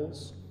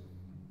animals,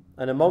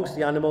 and amongst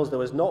the animals there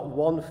was not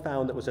one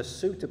found that was a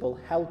suitable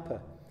helper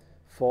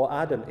for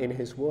Adam in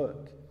his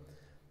work.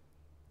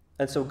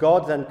 And so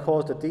God then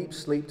caused a deep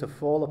sleep to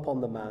fall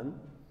upon the man.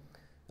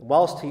 And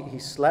whilst he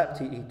slept,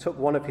 he took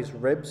one of his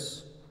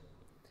ribs,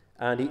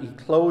 and he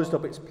closed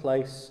up its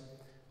place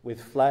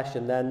with flesh,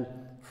 and then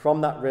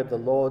from that rib the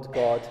Lord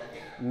God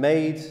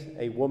made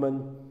a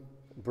woman,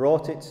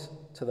 brought it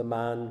to the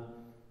man.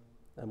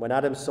 And when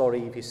Adam saw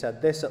Eve, he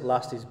said, this at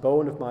last is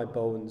bone of my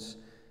bones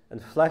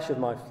and flesh of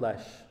my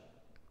flesh.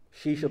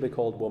 She shall be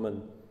called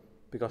woman,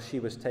 because she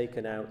was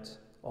taken out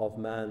of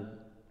man.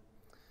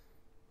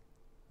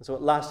 And so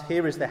at last,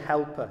 here is the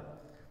helper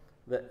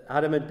that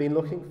Adam had been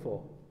looking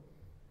for.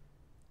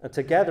 And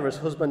together as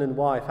husband and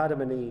wife,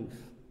 Adam and Eve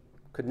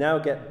could now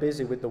get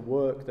busy with the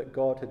work that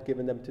God had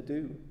given them to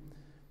do.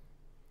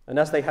 And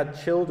as they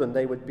had children,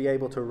 they would be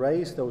able to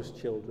raise those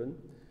children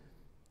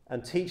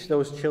and teach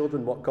those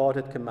children what God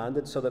had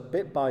commanded, so that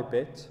bit by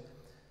bit,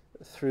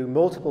 through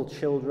multiple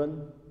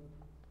children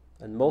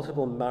and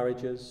multiple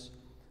marriages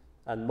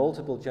and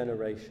multiple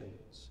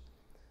generations,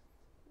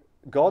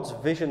 God's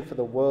vision for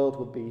the world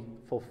would be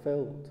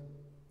fulfilled.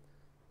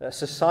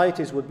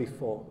 Societies would be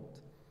formed.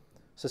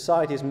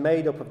 Societies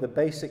made up of the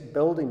basic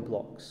building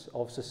blocks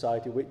of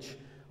society, which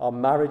are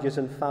marriages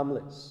and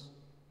families.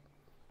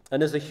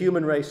 And as the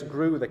human race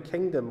grew, the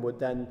kingdom would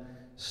then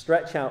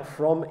stretch out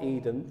from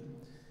Eden.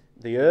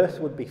 The earth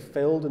would be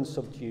filled and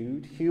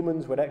subdued.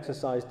 Humans would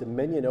exercise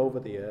dominion over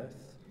the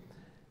earth.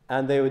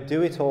 And they would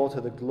do it all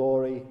to the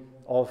glory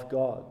of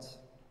God.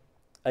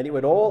 And it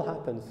would all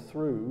happen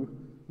through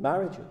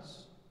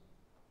marriages.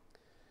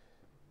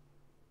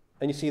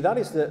 And you see, that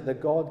is the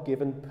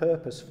God-given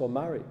purpose for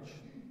marriage.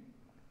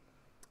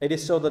 It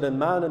is so that a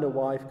man and a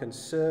wife can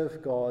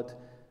serve God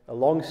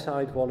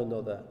alongside one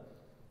another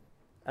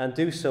and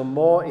do so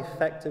more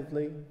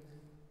effectively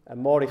and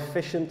more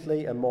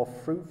efficiently and more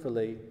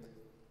fruitfully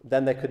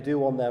than they could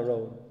do on their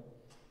own.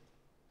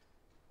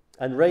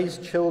 And raise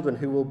children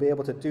who will be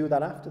able to do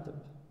that after them.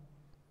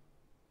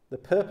 The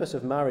purpose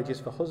of marriage is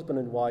for husband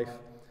and wife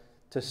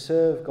to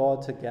serve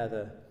God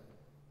together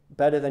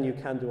better than you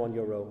can do on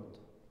your own.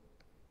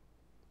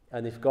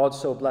 And if God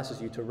so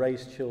blesses you, to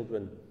raise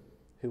children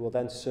who will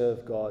then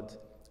serve God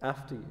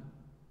after you.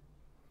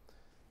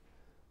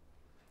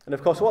 And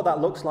of course, what that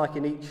looks like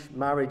in each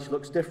marriage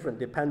looks different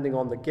depending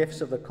on the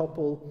gifts of the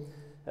couple,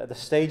 the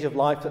stage of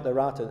life that they're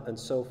at, and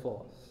so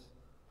forth.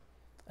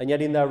 And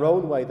yet in their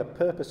own way, the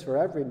purpose for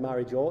every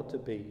marriage ought to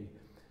be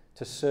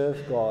to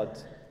serve God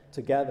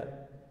together.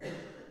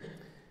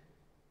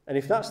 And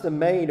if that's the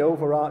main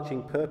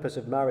overarching purpose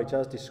of marriage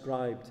as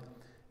described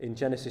in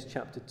Genesis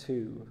chapter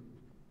 2,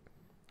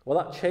 well,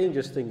 that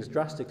changes things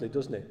drastically,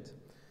 doesn't it?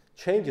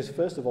 Changes,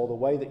 first of all, the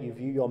way that you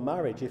view your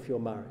marriage if you're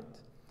married.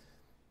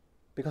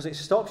 Because it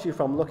stops you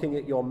from looking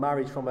at your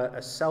marriage from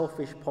a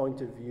selfish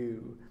point of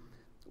view,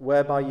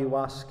 whereby you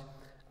ask,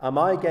 am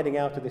I getting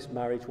out of this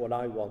marriage what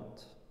I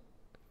want?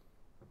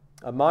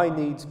 Are my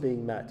needs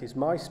being met? Is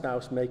my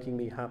spouse making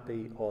me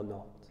happy or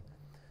not?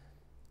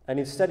 And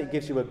instead it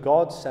gives you a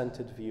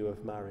God-centered view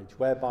of marriage,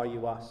 whereby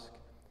you ask,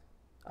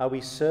 are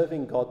we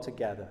serving God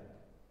together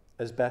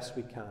as best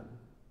we can?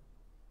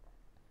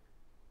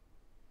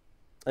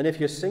 And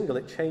if you're single,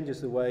 it changes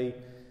the way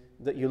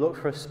that you look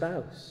for a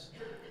spouse.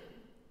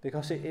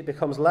 Because it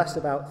becomes less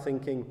about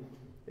thinking,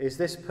 is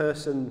this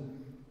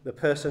person the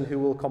person who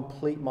will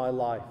complete my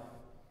life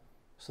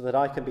so that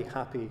I can be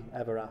happy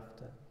ever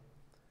after?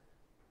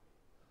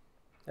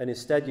 And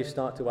instead you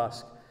start to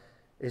ask,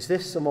 is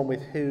this someone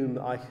with whom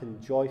I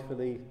can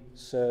joyfully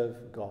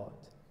serve God?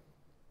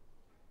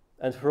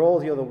 And for all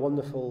the other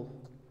wonderful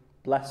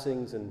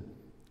blessings and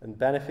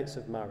benefits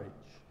of marriage,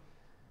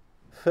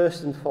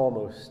 first and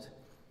foremost,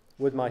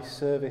 would my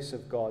service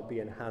of God be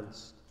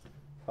enhanced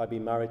if I be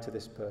married to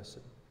this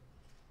person?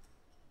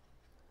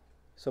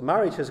 So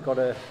marriage has got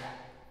a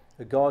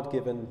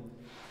God-given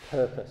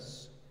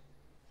purpose.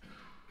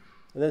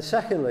 And then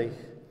secondly,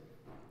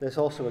 there's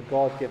also a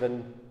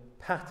God-given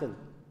pattern.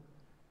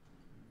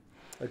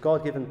 A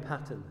God-given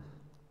pattern.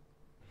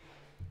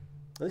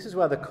 And this is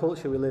where the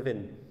culture we live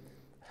in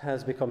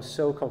has become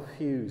so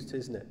confused,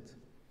 isn't it?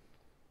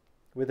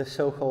 With the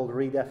so-called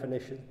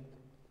redefinition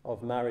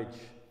of marriage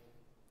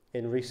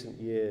in recent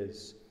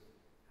years.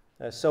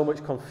 There's so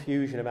much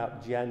confusion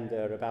about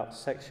gender, about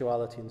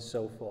sexuality, and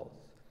so forth.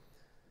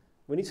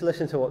 We need to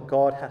listen to what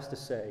God has to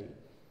say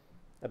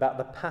about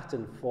the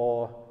pattern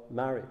for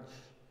marriage.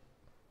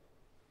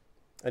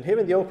 And here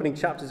in the opening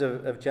chapters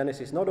of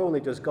Genesis, not only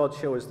does God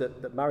show us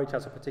that marriage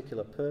has a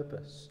particular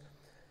purpose,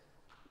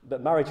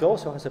 but marriage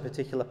also has a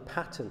particular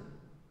pattern.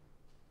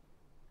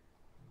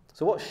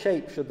 So what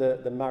shape should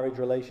the marriage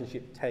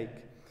relationship take?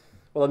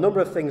 Well, a number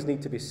of things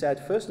need to be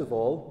said. First of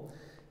all,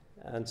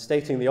 and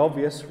stating the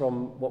obvious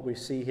from what we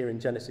see here in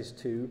Genesis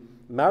 2,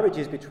 marriage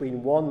is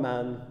between one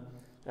man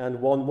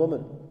and one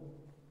woman.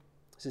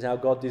 This is how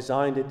God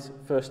designed it,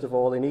 first of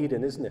all, in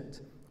Eden, isn't it?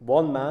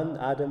 One man,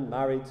 Adam,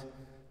 married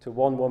to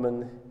one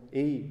woman,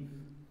 Eve.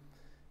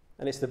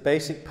 And it's the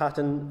basic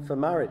pattern for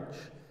marriage,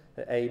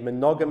 a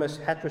monogamous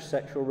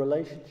heterosexual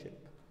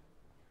relationship.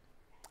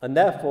 And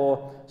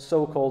therefore,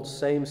 so-called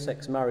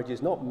same-sex marriage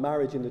is not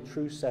marriage in the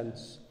true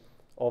sense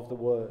of the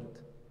word.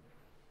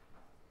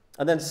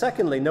 And then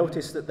secondly,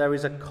 notice that there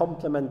is a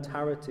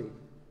complementarity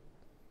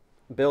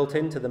built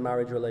into the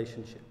marriage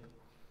relationship.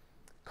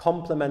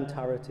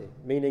 Complementarity,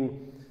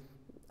 meaning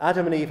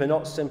Adam and Eve are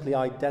not simply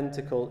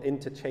identical,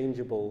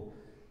 interchangeable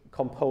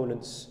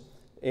components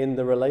in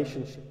the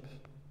relationship.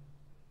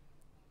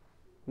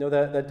 No,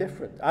 they're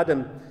different.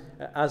 Adam,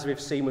 as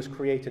we've seen, was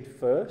created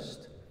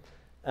first,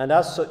 and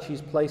as such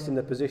he's placed in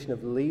the position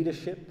of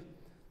leadership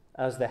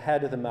as the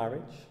head of the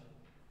marriage.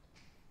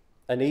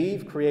 And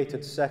Eve,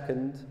 created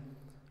second,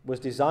 was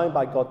designed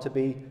by God to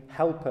be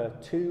helper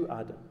to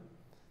Adam.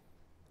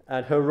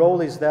 And her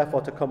role is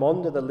therefore to come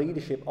under the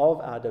leadership of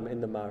Adam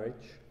in the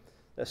marriage,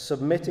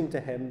 submitting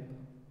to him,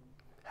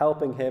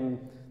 helping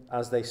him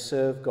as they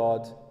serve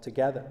God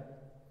together.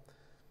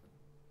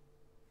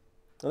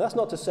 And that's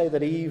not to say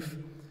that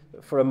Eve,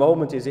 for a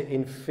moment, is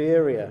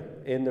inferior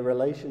in the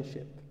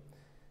relationship.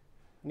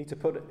 We need to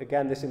put,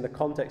 again, this in the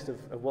context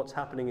of what's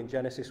happening in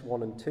Genesis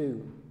 1 and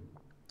 2.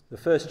 The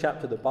first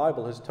chapter of the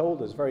Bible has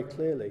told us very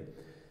clearly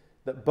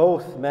that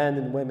both men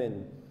and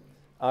women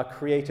are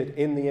created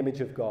in the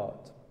image of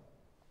God.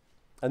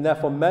 And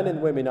therefore, men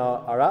and women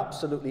are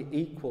absolutely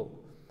equal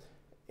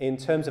in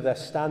terms of their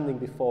standing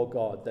before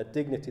God, their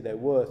dignity, their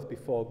worth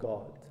before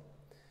God.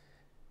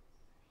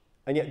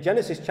 And yet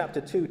Genesis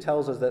chapter 2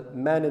 tells us that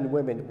men and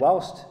women,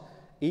 whilst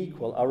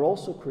equal, are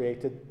also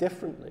created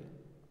differently.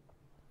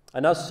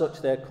 And as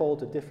such, they're called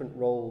to different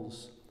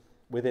roles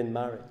within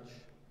marriage.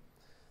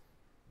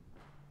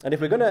 And if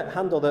we're going to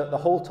handle the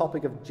whole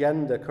topic of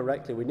gender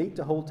correctly, we need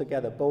to hold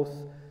together both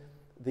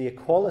the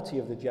equality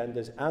of the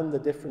genders and the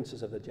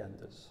differences of the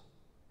genders.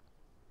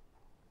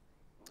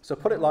 So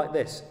put it like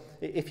this: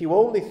 if you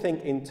only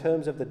think in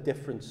terms of the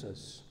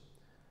differences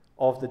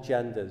of the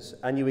genders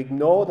and you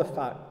ignore the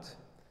fact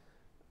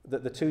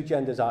that the two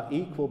genders are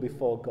equal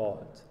before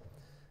God,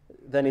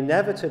 then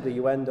inevitably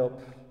you end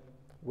up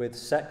with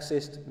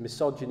sexist,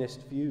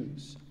 misogynist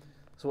views.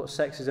 That's what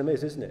sexism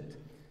is, isn't it?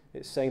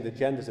 It's saying the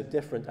genders are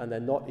different and they're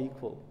not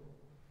equal.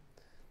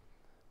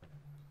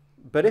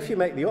 But if you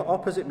make the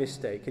opposite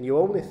mistake and you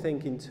only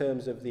think in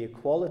terms of the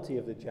equality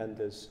of the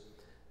genders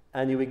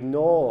and you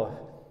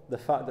ignore the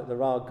fact that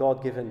there are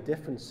God-given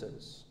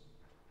differences,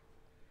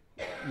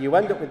 you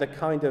end up with the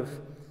kind of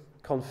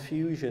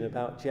confusion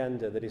about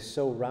gender that is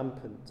so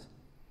rampant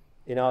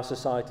in our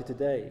society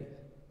today.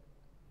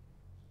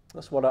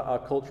 That's what our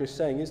culture is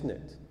saying, isn't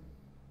it?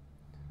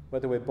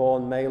 Whether we're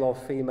born male or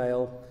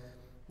female,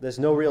 there's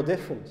no real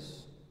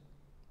difference.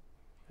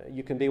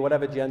 You can be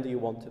whatever gender you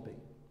want to be.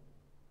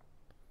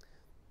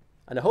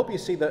 And I hope you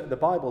see that the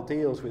Bible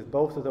deals with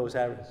both of those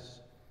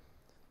errors.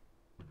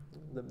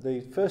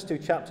 The first two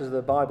chapters of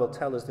the Bible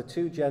tell us the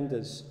two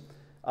genders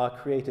are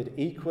created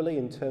equally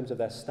in terms of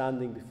their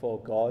standing before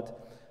God,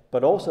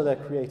 but also they're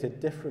created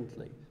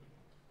differently.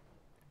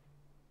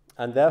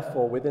 And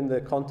therefore, within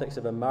the context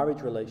of a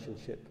marriage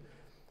relationship,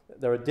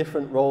 there are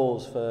different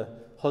roles for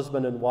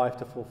husband and wife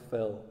to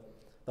fulfill.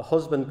 The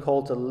husband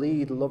called to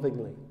lead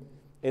lovingly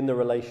in the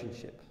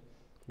relationship.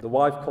 The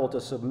wife called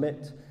to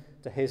submit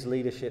to his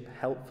leadership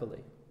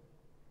helpfully.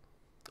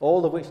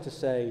 All of which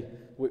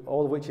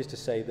is to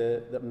say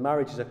that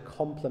marriage is a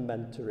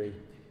complementary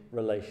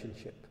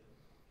relationship.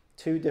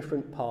 Two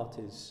different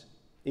parties,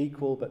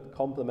 equal but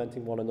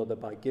complementing one another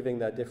by giving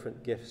their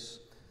different gifts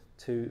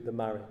to the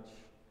marriage.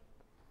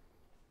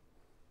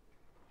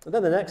 And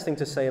then the next thing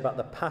to say about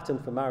the pattern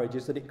for marriage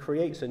is that it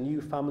creates a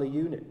new family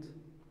unit.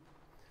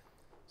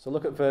 So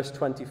look at verse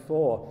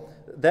 24.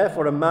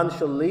 Therefore a man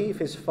shall leave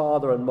his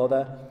father and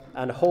mother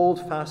and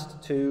hold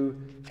fast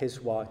to his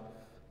wife.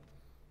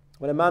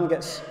 When a man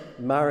gets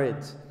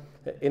married,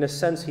 in a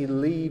sense he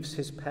leaves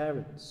his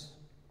parents.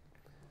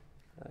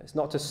 It's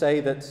not to say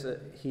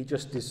that he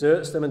just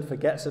deserts them and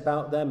forgets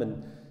about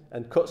them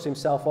and cuts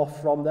himself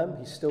off from them.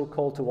 He's still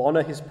called to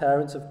honour his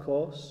parents, of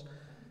course.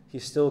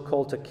 He's still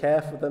called to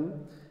care for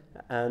them.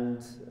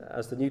 And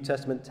as the New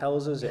Testament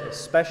tells us,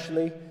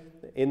 especially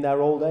in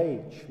their old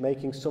age,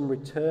 making some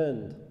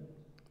return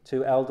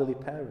to elderly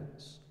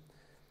parents.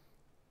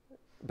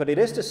 But it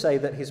is to say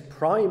that his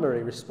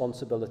primary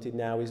responsibility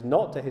now is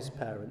not to his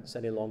parents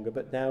any longer,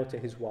 but now to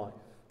his wife.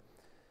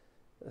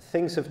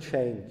 Things have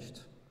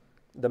changed.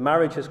 The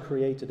marriage has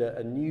created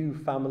a new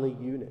family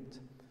unit.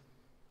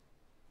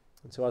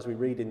 And so as we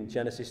read in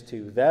Genesis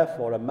 2,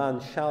 therefore a man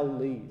shall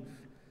leave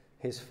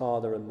his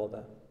father and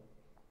mother.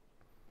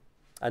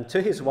 And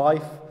to his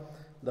wife,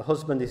 the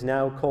husband is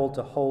now called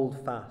to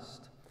hold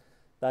fast.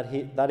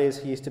 That is,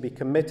 he is to be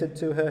committed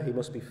to her, he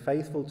must be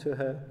faithful to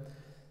her,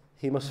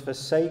 he must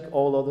forsake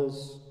all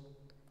others,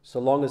 so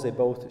long as they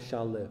both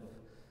shall live,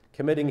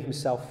 committing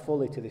himself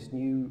fully to this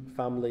new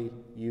family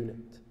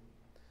unit.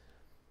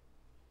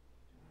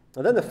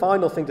 And then the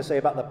final thing to say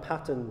about the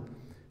pattern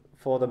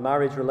for the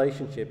marriage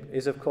relationship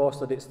is, of course,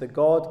 that it's the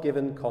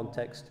God-given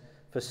context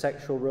for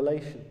sexual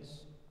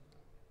relations.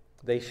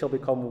 They shall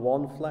become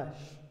one flesh.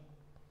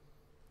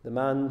 The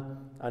man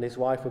and his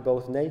wife were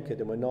both naked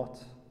and were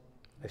not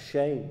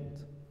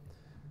ashamed.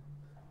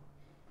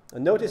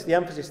 And notice the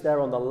emphasis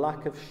there on the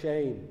lack of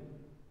shame.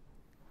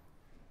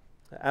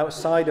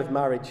 Outside of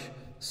marriage,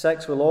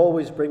 sex will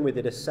always bring with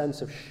it a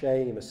sense of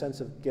shame, a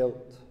sense of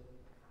guilt.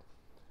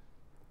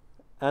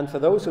 And for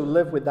those who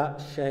live with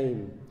that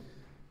shame,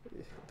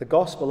 the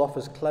gospel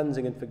offers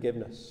cleansing and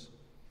forgiveness.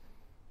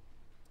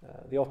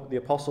 The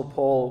Apostle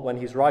Paul, when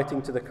he's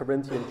writing to the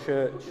Corinthian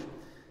church,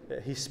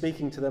 he's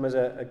speaking to them as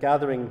a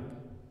gathering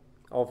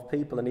of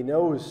people, and he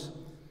knows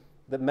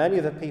that many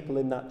of the people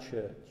in that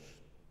church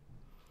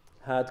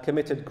had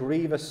committed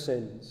grievous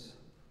sins,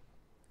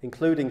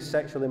 including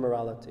sexual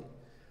immorality.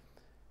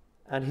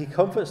 And he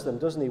comforts them,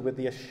 doesn't he, with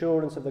the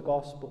assurance of the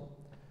gospel.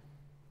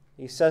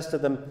 He says to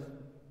them,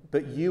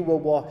 but you were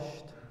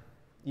washed,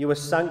 you were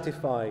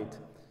sanctified,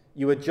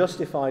 you were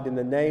justified in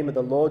the name of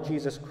the Lord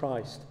Jesus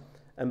Christ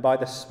and by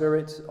the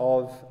Spirit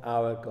of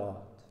our God.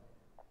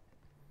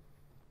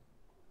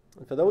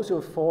 And for those who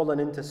have fallen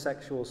into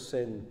sexual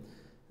sin,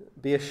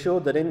 be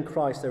assured that in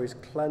Christ there is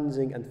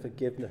cleansing and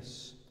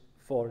forgiveness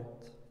for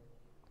it.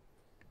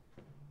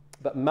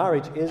 But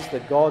marriage is the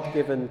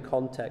God-given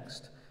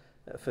context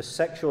for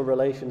sexual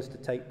relations to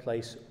take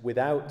place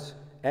without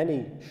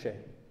any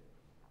shame.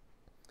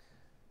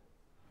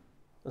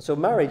 And so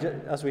marriage,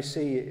 as we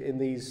see in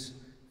these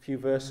few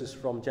verses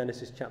from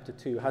Genesis chapter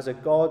 2, has a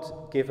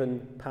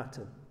God-given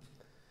pattern.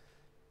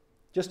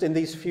 Just in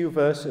these few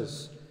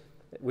verses,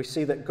 we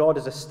see that God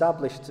has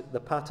established the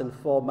pattern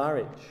for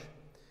marriage.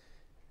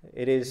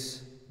 It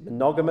is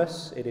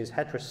monogamous, it is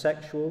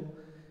heterosexual,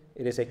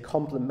 it is a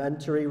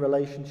complementary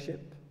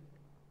relationship.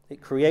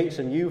 It creates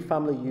a new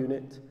family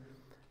unit,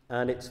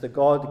 and it's the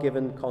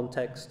God-given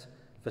context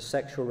for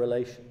sexual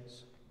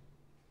relations.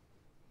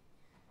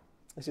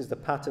 This is the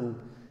pattern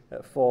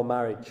for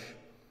marriage.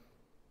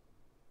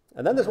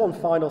 And then there's one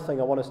final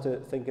thing I want us to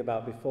think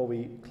about before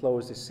we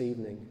close this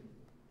evening.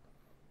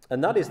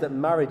 And that is that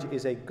marriage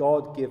is a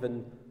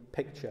God-given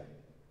picture.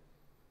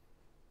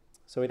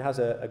 So it has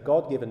a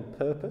God-given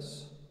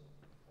purpose.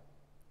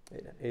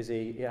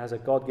 It has a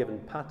God-given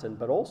pattern,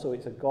 but also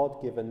it's a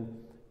God-given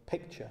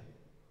picture.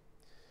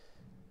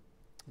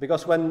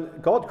 Because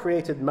when God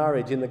created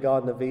marriage in the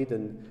Garden of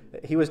Eden,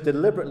 he was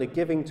deliberately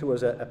giving to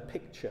us a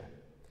picture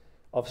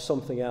of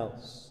something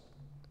else.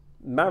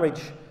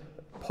 Marriage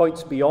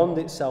points beyond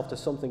itself to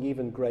something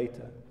even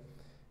greater.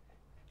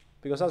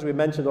 Because as we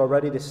mentioned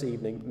already this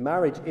evening,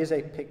 marriage is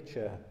a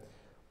picture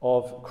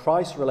of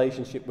Christ's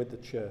relationship with the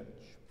church.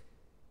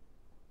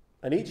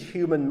 And each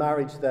human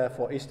marriage,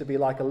 therefore, is to be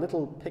like a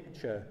little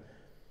picture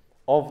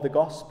of the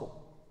gospel.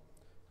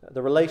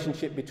 The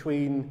relationship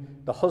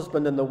between the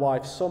husband and the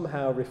wife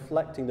somehow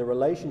reflecting the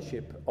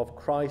relationship of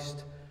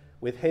Christ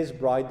with his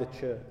bride, the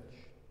church.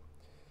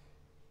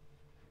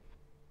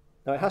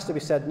 Now, it has to be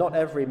said, not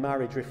every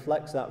marriage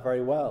reflects that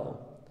very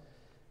well.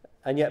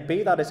 And yet,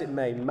 be that as it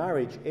may,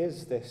 marriage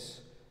is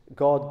this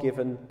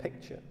God-given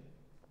picture.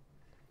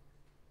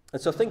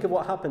 And so think of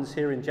what happens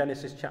here in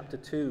Genesis chapter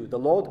 2. The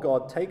Lord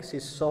God takes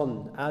his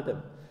son,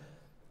 Adam,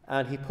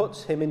 and he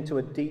puts him into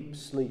a deep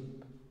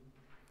sleep.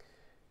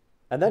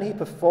 And then he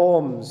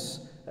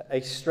performs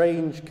a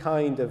strange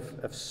kind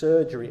of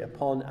surgery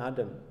upon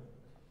Adam.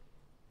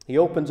 He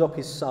opens up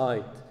his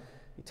side.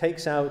 He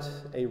takes out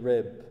a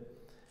rib.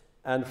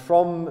 And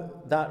from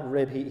that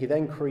rib, he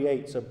then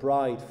creates a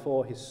bride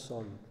for his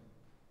son.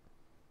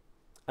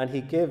 And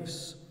he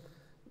gives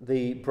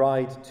the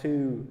bride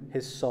to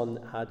his son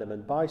Adam.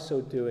 And by so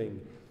doing,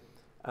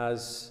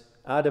 as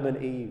Adam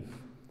and Eve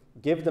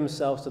give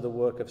themselves to the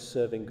work of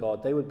serving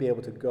God, they would be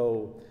able to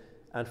go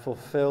and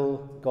fulfill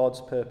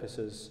God's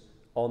purposes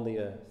on the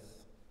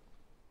earth.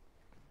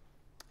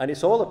 And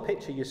it's all a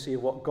picture, you see,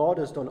 of what God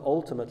has done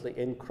ultimately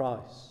in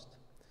Christ.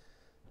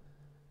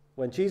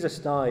 When Jesus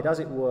died, as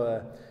it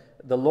were,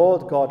 the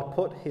Lord God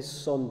put his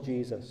son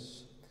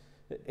Jesus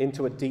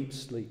into a deep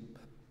sleep.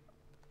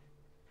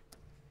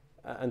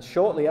 And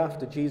shortly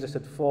after Jesus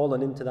had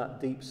fallen into that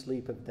deep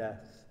sleep of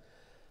death,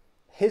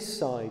 his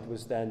side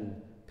was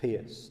then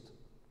pierced.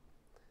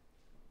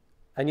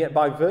 And yet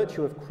by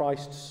virtue of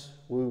Christ's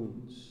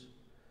wounds,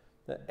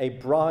 a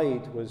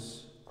bride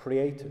was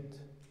created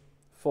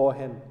for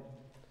him.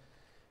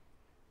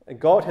 And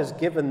God has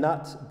given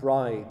that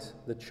bride,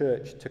 the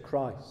church, to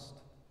Christ.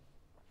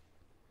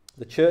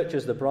 The church,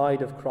 as the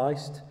bride of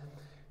Christ,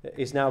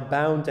 is now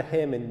bound to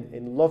him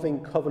in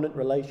loving covenant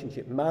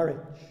relationship, marriage.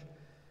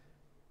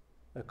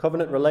 A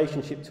covenant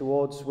relationship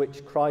towards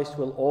which Christ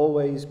will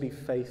always be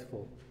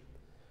faithful.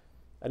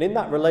 And in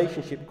that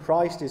relationship,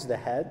 Christ is the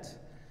head.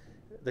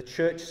 The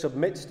church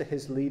submits to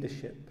his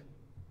leadership.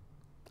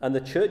 And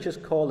the church's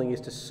calling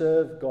is to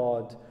serve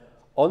God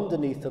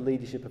underneath the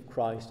leadership of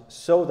Christ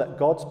so that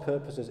God's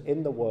purposes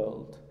in the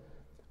world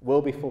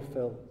will be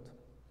fulfilled.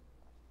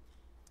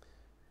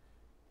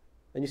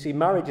 And you see,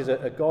 marriage is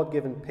a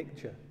God-given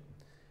picture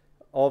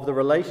of the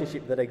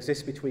relationship that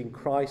exists between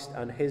Christ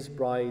and his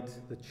bride,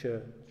 the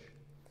church.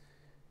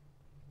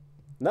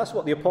 And that's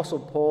what the Apostle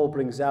Paul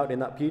brings out in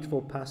that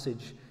beautiful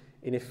passage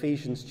in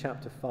Ephesians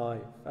chapter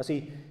 5, as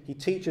he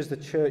teaches the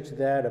church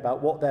there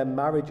about what their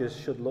marriages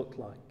should look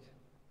like.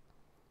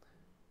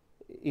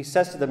 He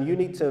says to them, you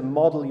need to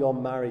model your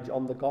marriage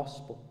on the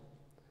gospel.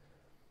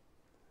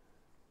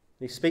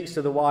 He speaks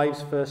to the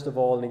wives first of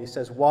all, and he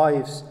says,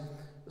 wives,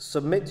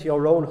 submit to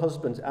your own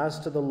husbands as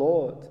to the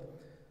Lord.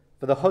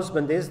 For the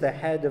husband is the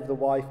head of the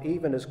wife,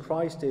 even as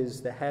Christ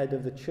is the head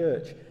of the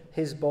church,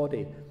 his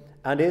body,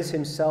 and is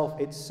himself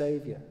its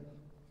Saviour.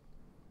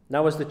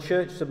 Now as the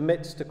church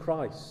submits to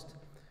Christ,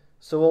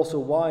 so also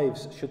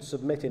wives should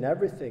submit in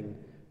everything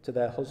to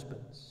their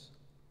husbands.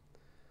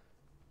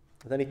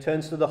 And then he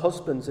turns to the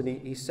husbands and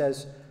he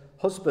says,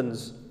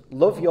 husbands,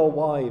 love your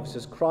wives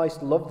as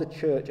Christ loved the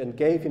church and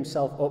gave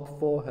himself up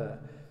for her,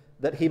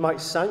 that he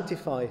might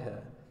sanctify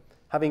her,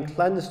 having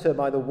cleansed her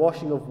by the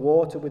washing of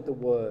water with the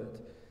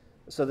word,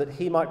 so that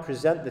he might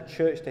present the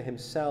church to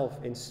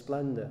himself in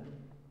splendor,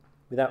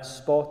 without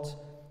spot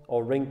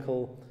or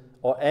wrinkle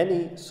or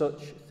any such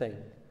thing,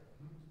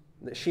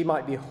 that she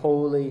might be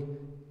holy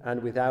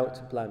and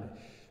without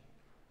blemish.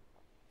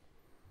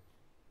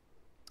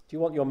 Do you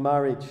want your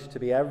marriage to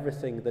be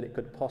everything that it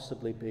could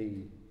possibly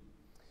be?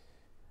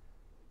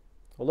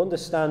 Well,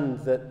 understand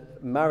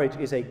that marriage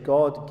is a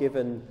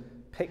God-given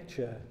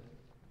picture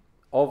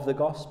of the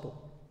gospel.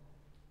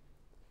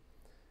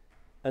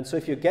 And so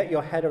if you get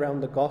your head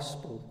around the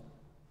gospel,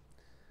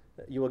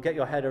 you will get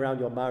your head around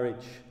your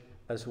marriage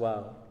as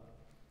well.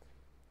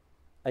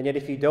 And yet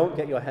if you don't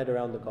get your head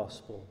around the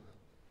gospel,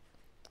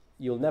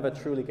 you'll never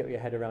truly get your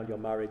head around your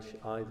marriage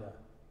either.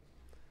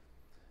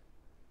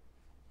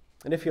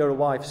 And if you're a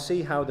wife,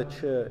 see how the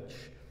church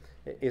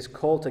is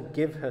called to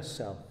give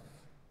herself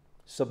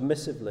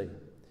submissively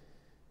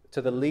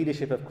to the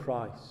leadership of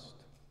Christ,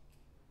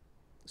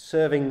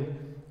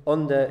 serving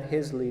under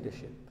his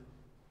leadership.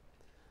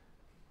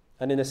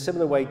 And in a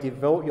similar way,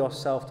 devote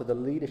yourself to the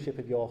leadership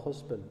of your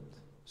husband.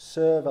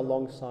 Serve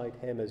alongside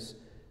him as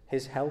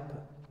his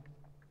helper.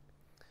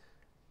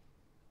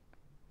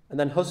 And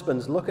then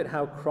husbands, look at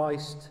how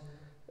Christ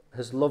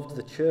has loved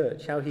the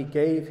church, how he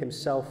gave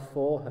himself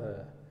for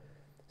her,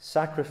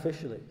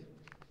 sacrificially,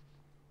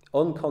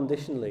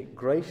 unconditionally,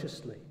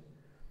 graciously,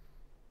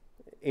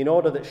 in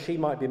order that she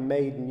might be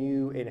made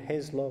new in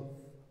his love.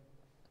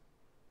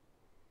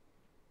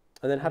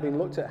 And then having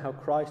looked at how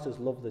Christ has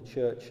loved the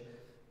church,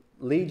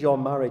 lead your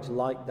marriage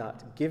like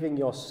that, giving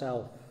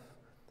yourself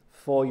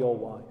for your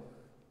wife,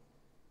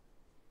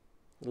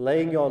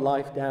 laying your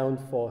life down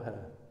for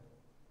her,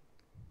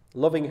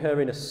 loving her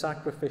in a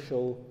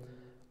sacrificial,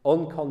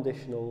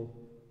 unconditional,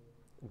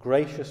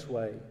 gracious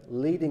way,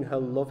 leading her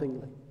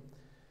lovingly,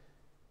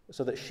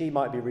 so that she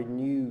might be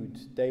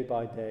renewed day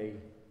by day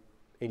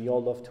in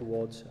your love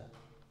towards her.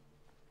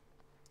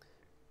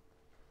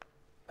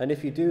 And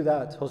if you do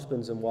that,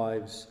 husbands and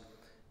wives,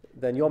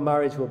 then your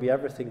marriage will be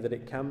everything that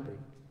it can be.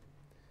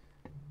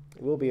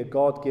 It will be a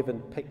God-given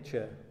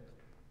picture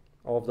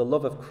of the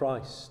love of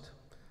Christ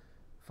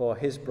for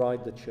his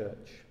bride, the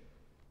church,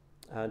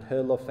 and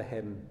her love for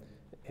him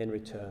in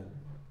return.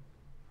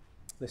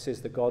 This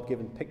is the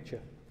God-given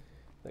picture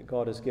that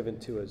God has given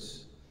to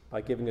us by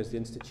giving us the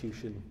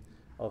institution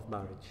of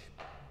marriage.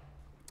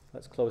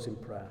 Let's close in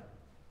prayer.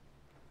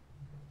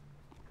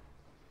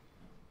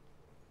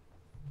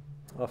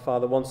 Our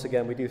Father, once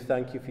again, we do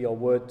thank you for your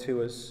word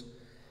to us.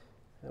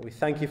 We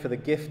thank you for the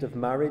gift of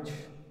marriage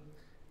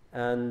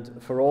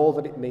and for all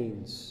that it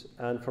means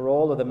and for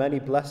all of the many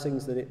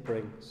blessings that it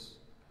brings.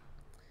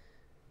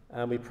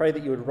 And we pray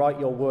that you would write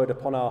your word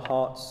upon our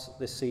hearts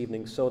this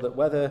evening so that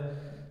whether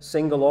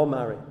single or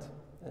married,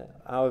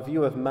 our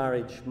view of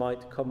marriage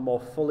might come more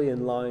fully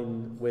in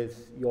line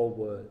with your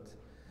word.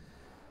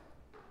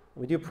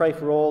 We do pray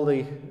for all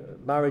the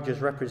marriages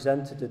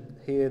represented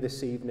here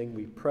this evening.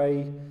 We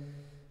pray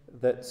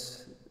that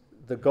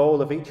the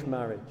goal of each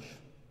marriage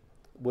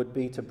would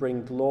be to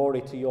bring glory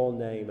to your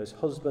name as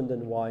husband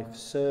and wife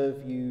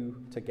serve you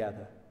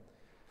together.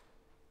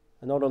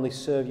 And not only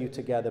serve you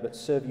together, but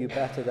serve you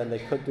better than they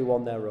could do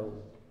on their own.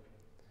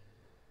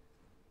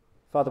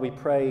 Father, we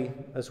pray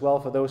as well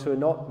for those who are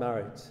not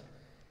married.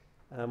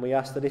 And we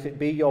ask that if it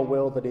be your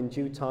will that in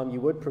due time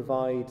you would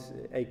provide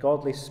a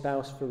godly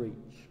spouse for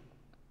each,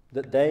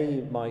 that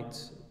they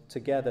might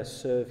together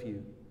serve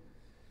you.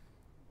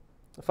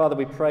 Father,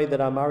 we pray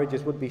that our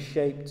marriages would be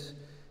shaped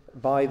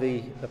by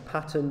the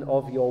pattern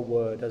of your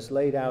word as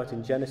laid out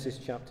in Genesis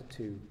chapter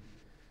 2.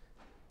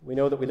 We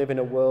know that we live in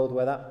a world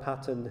where that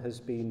pattern has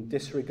been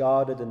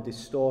disregarded and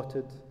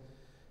distorted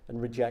and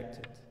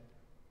rejected.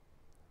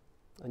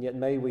 And yet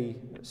may we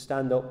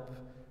stand up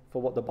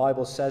for what the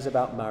Bible says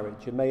about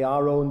marriage, and may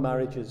our own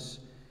marriages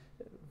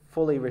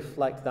fully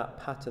reflect that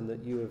pattern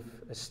that you have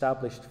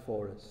established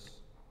for us.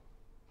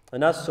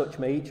 And as such,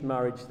 may each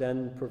marriage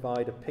then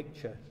provide a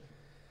picture,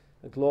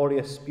 a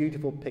glorious,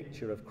 beautiful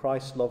picture of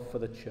Christ's love for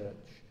the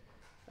church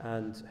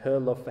and her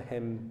love for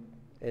him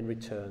in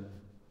return.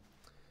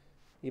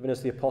 Even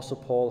as the Apostle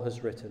Paul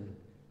has written,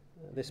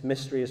 this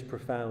mystery is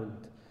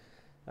profound,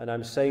 and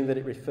I'm saying that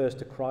it refers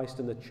to Christ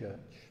and the church.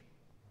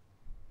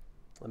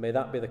 And may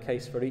that be the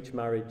case for each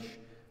marriage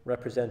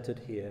represented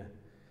here,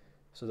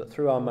 so that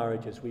through our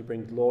marriages we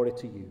bring glory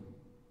to you,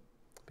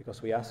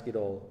 because we ask it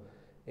all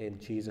in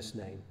Jesus'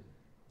 name.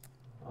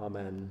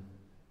 Amen.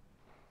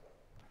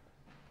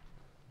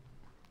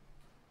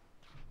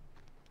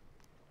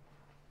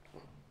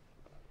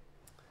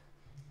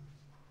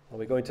 Well,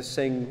 we're going to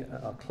sing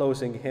our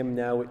closing hymn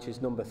now, which is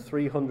number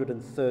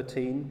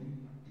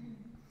 313.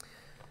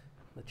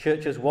 The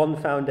church's one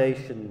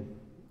foundation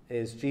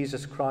is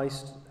Jesus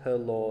Christ, her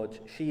Lord.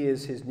 She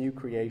is his new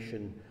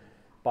creation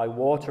by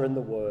water and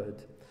the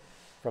word.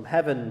 From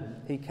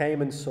heaven he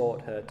came and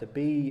sought her to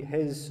be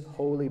his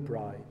holy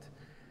bride.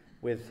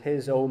 With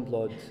his own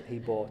blood he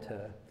bought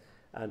her,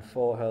 and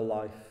for her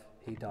life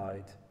he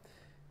died.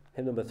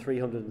 Hymn number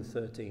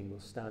 313. We'll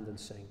stand and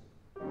sing.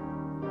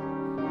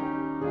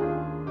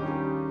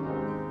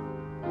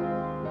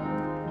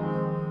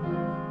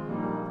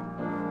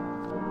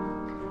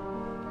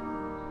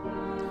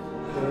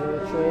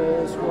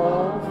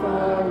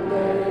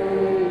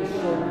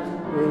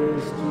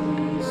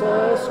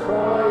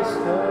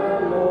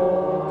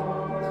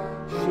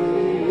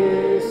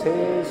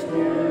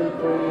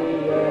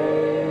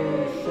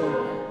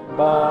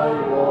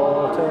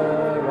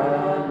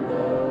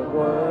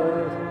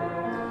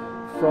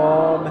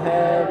 From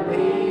heaven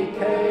he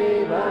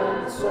came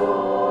and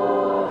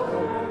sought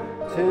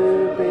her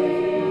to be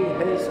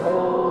his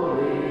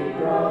holy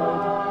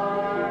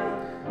bride.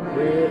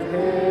 With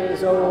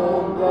his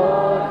own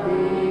blood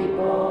he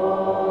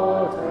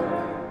bought her,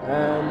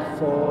 and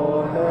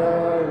for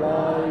her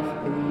life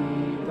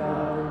he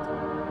died.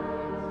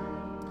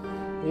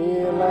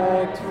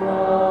 Elect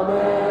from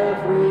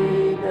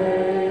every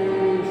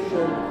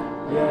nation,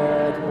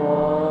 yet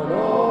one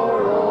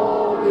o'er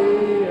all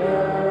the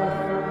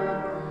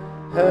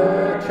earth,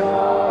 her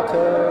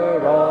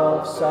charter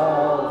of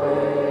salvation,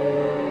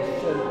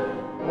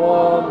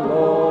 one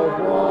Lord,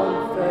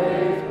 one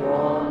faith,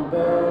 one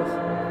birth,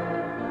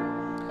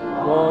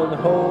 one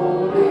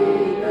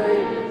holy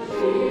name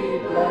she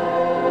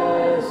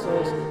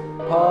blesses,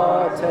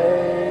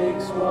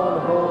 partakes one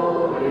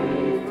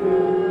holy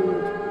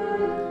food,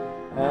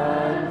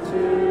 and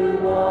to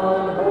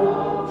one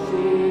hope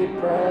she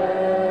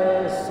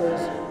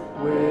presses,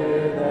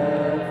 with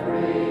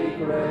every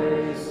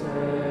grace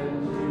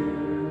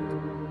endued.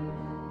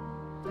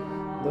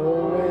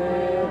 Though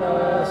with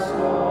a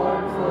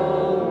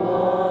scornful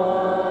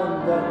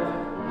wonder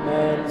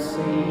men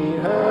see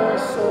her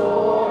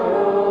sore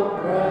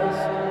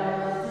oppressed,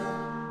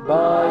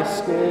 by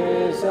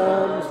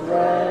schisms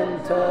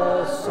rent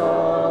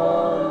asunder,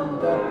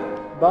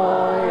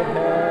 by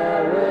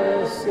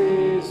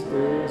heresies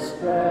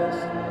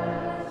distressed,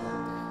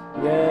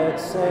 yet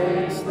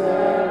saints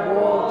their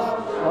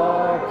watch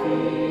are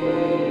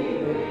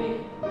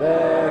keeping,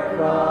 their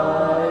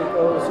cry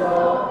goes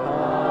up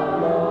how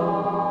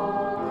long,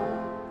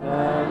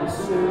 and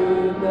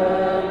soon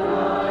the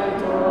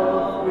night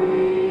of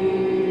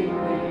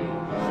weeping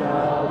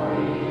shall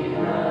be a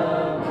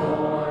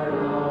morn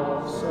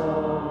of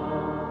song.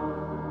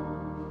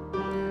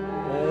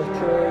 The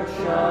church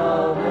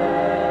shall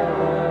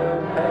never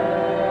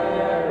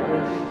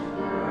perish,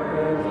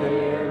 her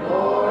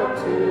Lord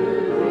to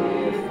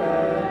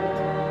defend,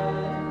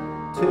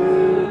 to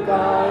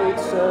guide,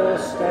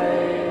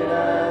 sustain,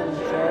 and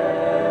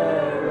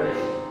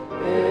cherish,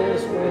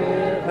 is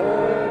with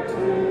her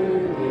to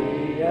the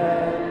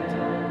end.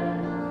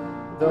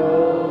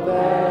 Though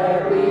there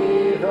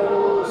be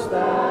those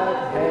that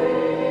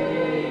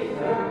hate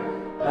her,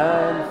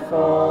 and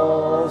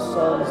false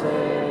sons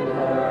in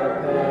her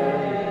pay,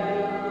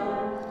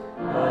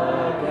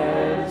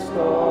 against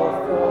or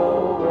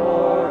foe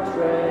or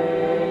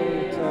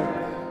traitor,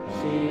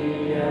 she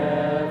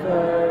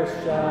ever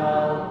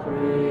shall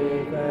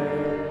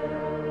prevail.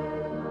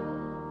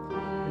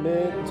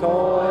 Mid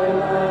toil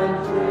and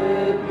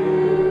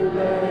tribulation,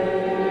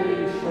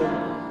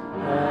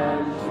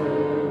 and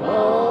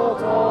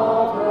tumult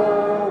of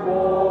her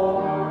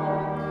war,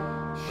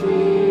 she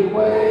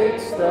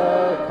waits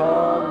the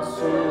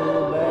consummation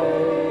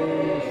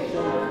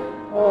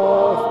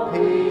of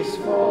peace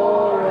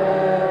forevermore,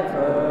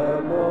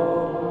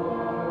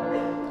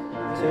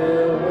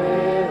 till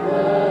with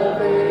the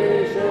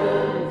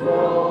vision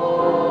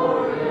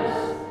glorious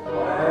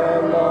her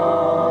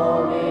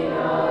longing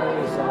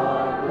eyes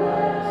are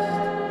blessed,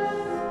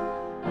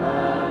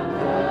 and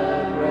the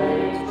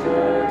great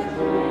church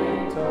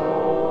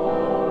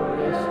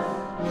victorious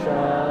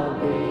shall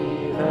be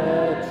the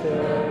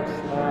church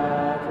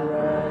at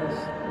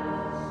rest.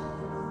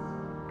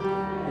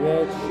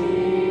 Yet she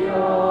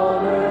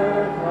on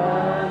earth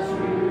has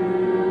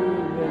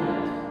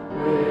union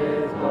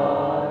with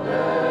God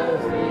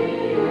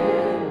earthly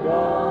in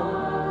one,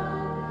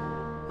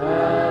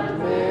 and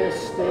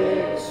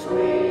mystic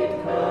sweet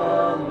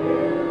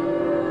communion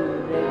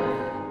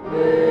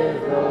with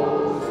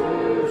those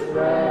whose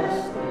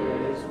rest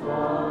is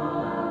won.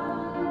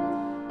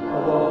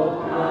 Lord,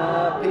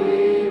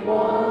 happy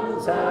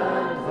ones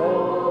and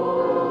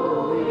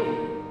holy,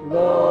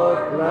 Lord,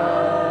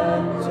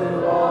 grant to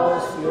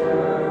us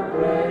your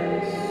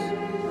grace.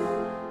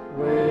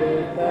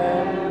 With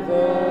them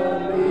the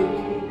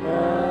meek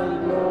and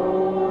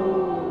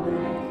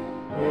lowly,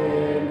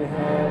 in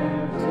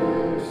heaven to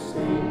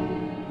see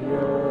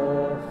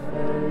your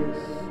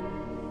face.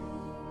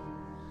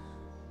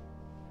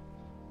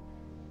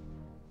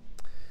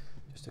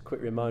 Just a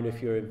quick reminder,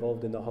 if you're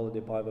involved in the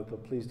Holiday Bible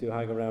Club, please do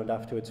hang around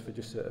afterwards for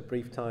just a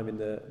brief time in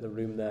the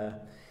room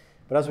there.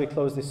 But as we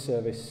close this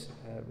service,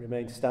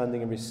 remain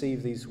standing and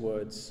receive these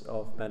words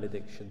of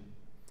benediction.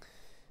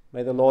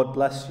 May the Lord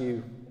bless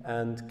you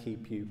and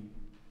keep you.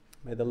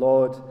 May the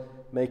Lord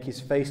make his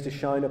face to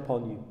shine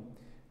upon you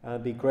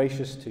and be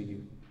gracious to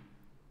you.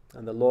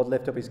 And the Lord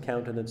lift up his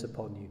countenance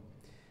upon you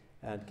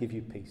and give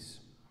you peace.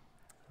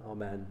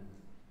 Amen.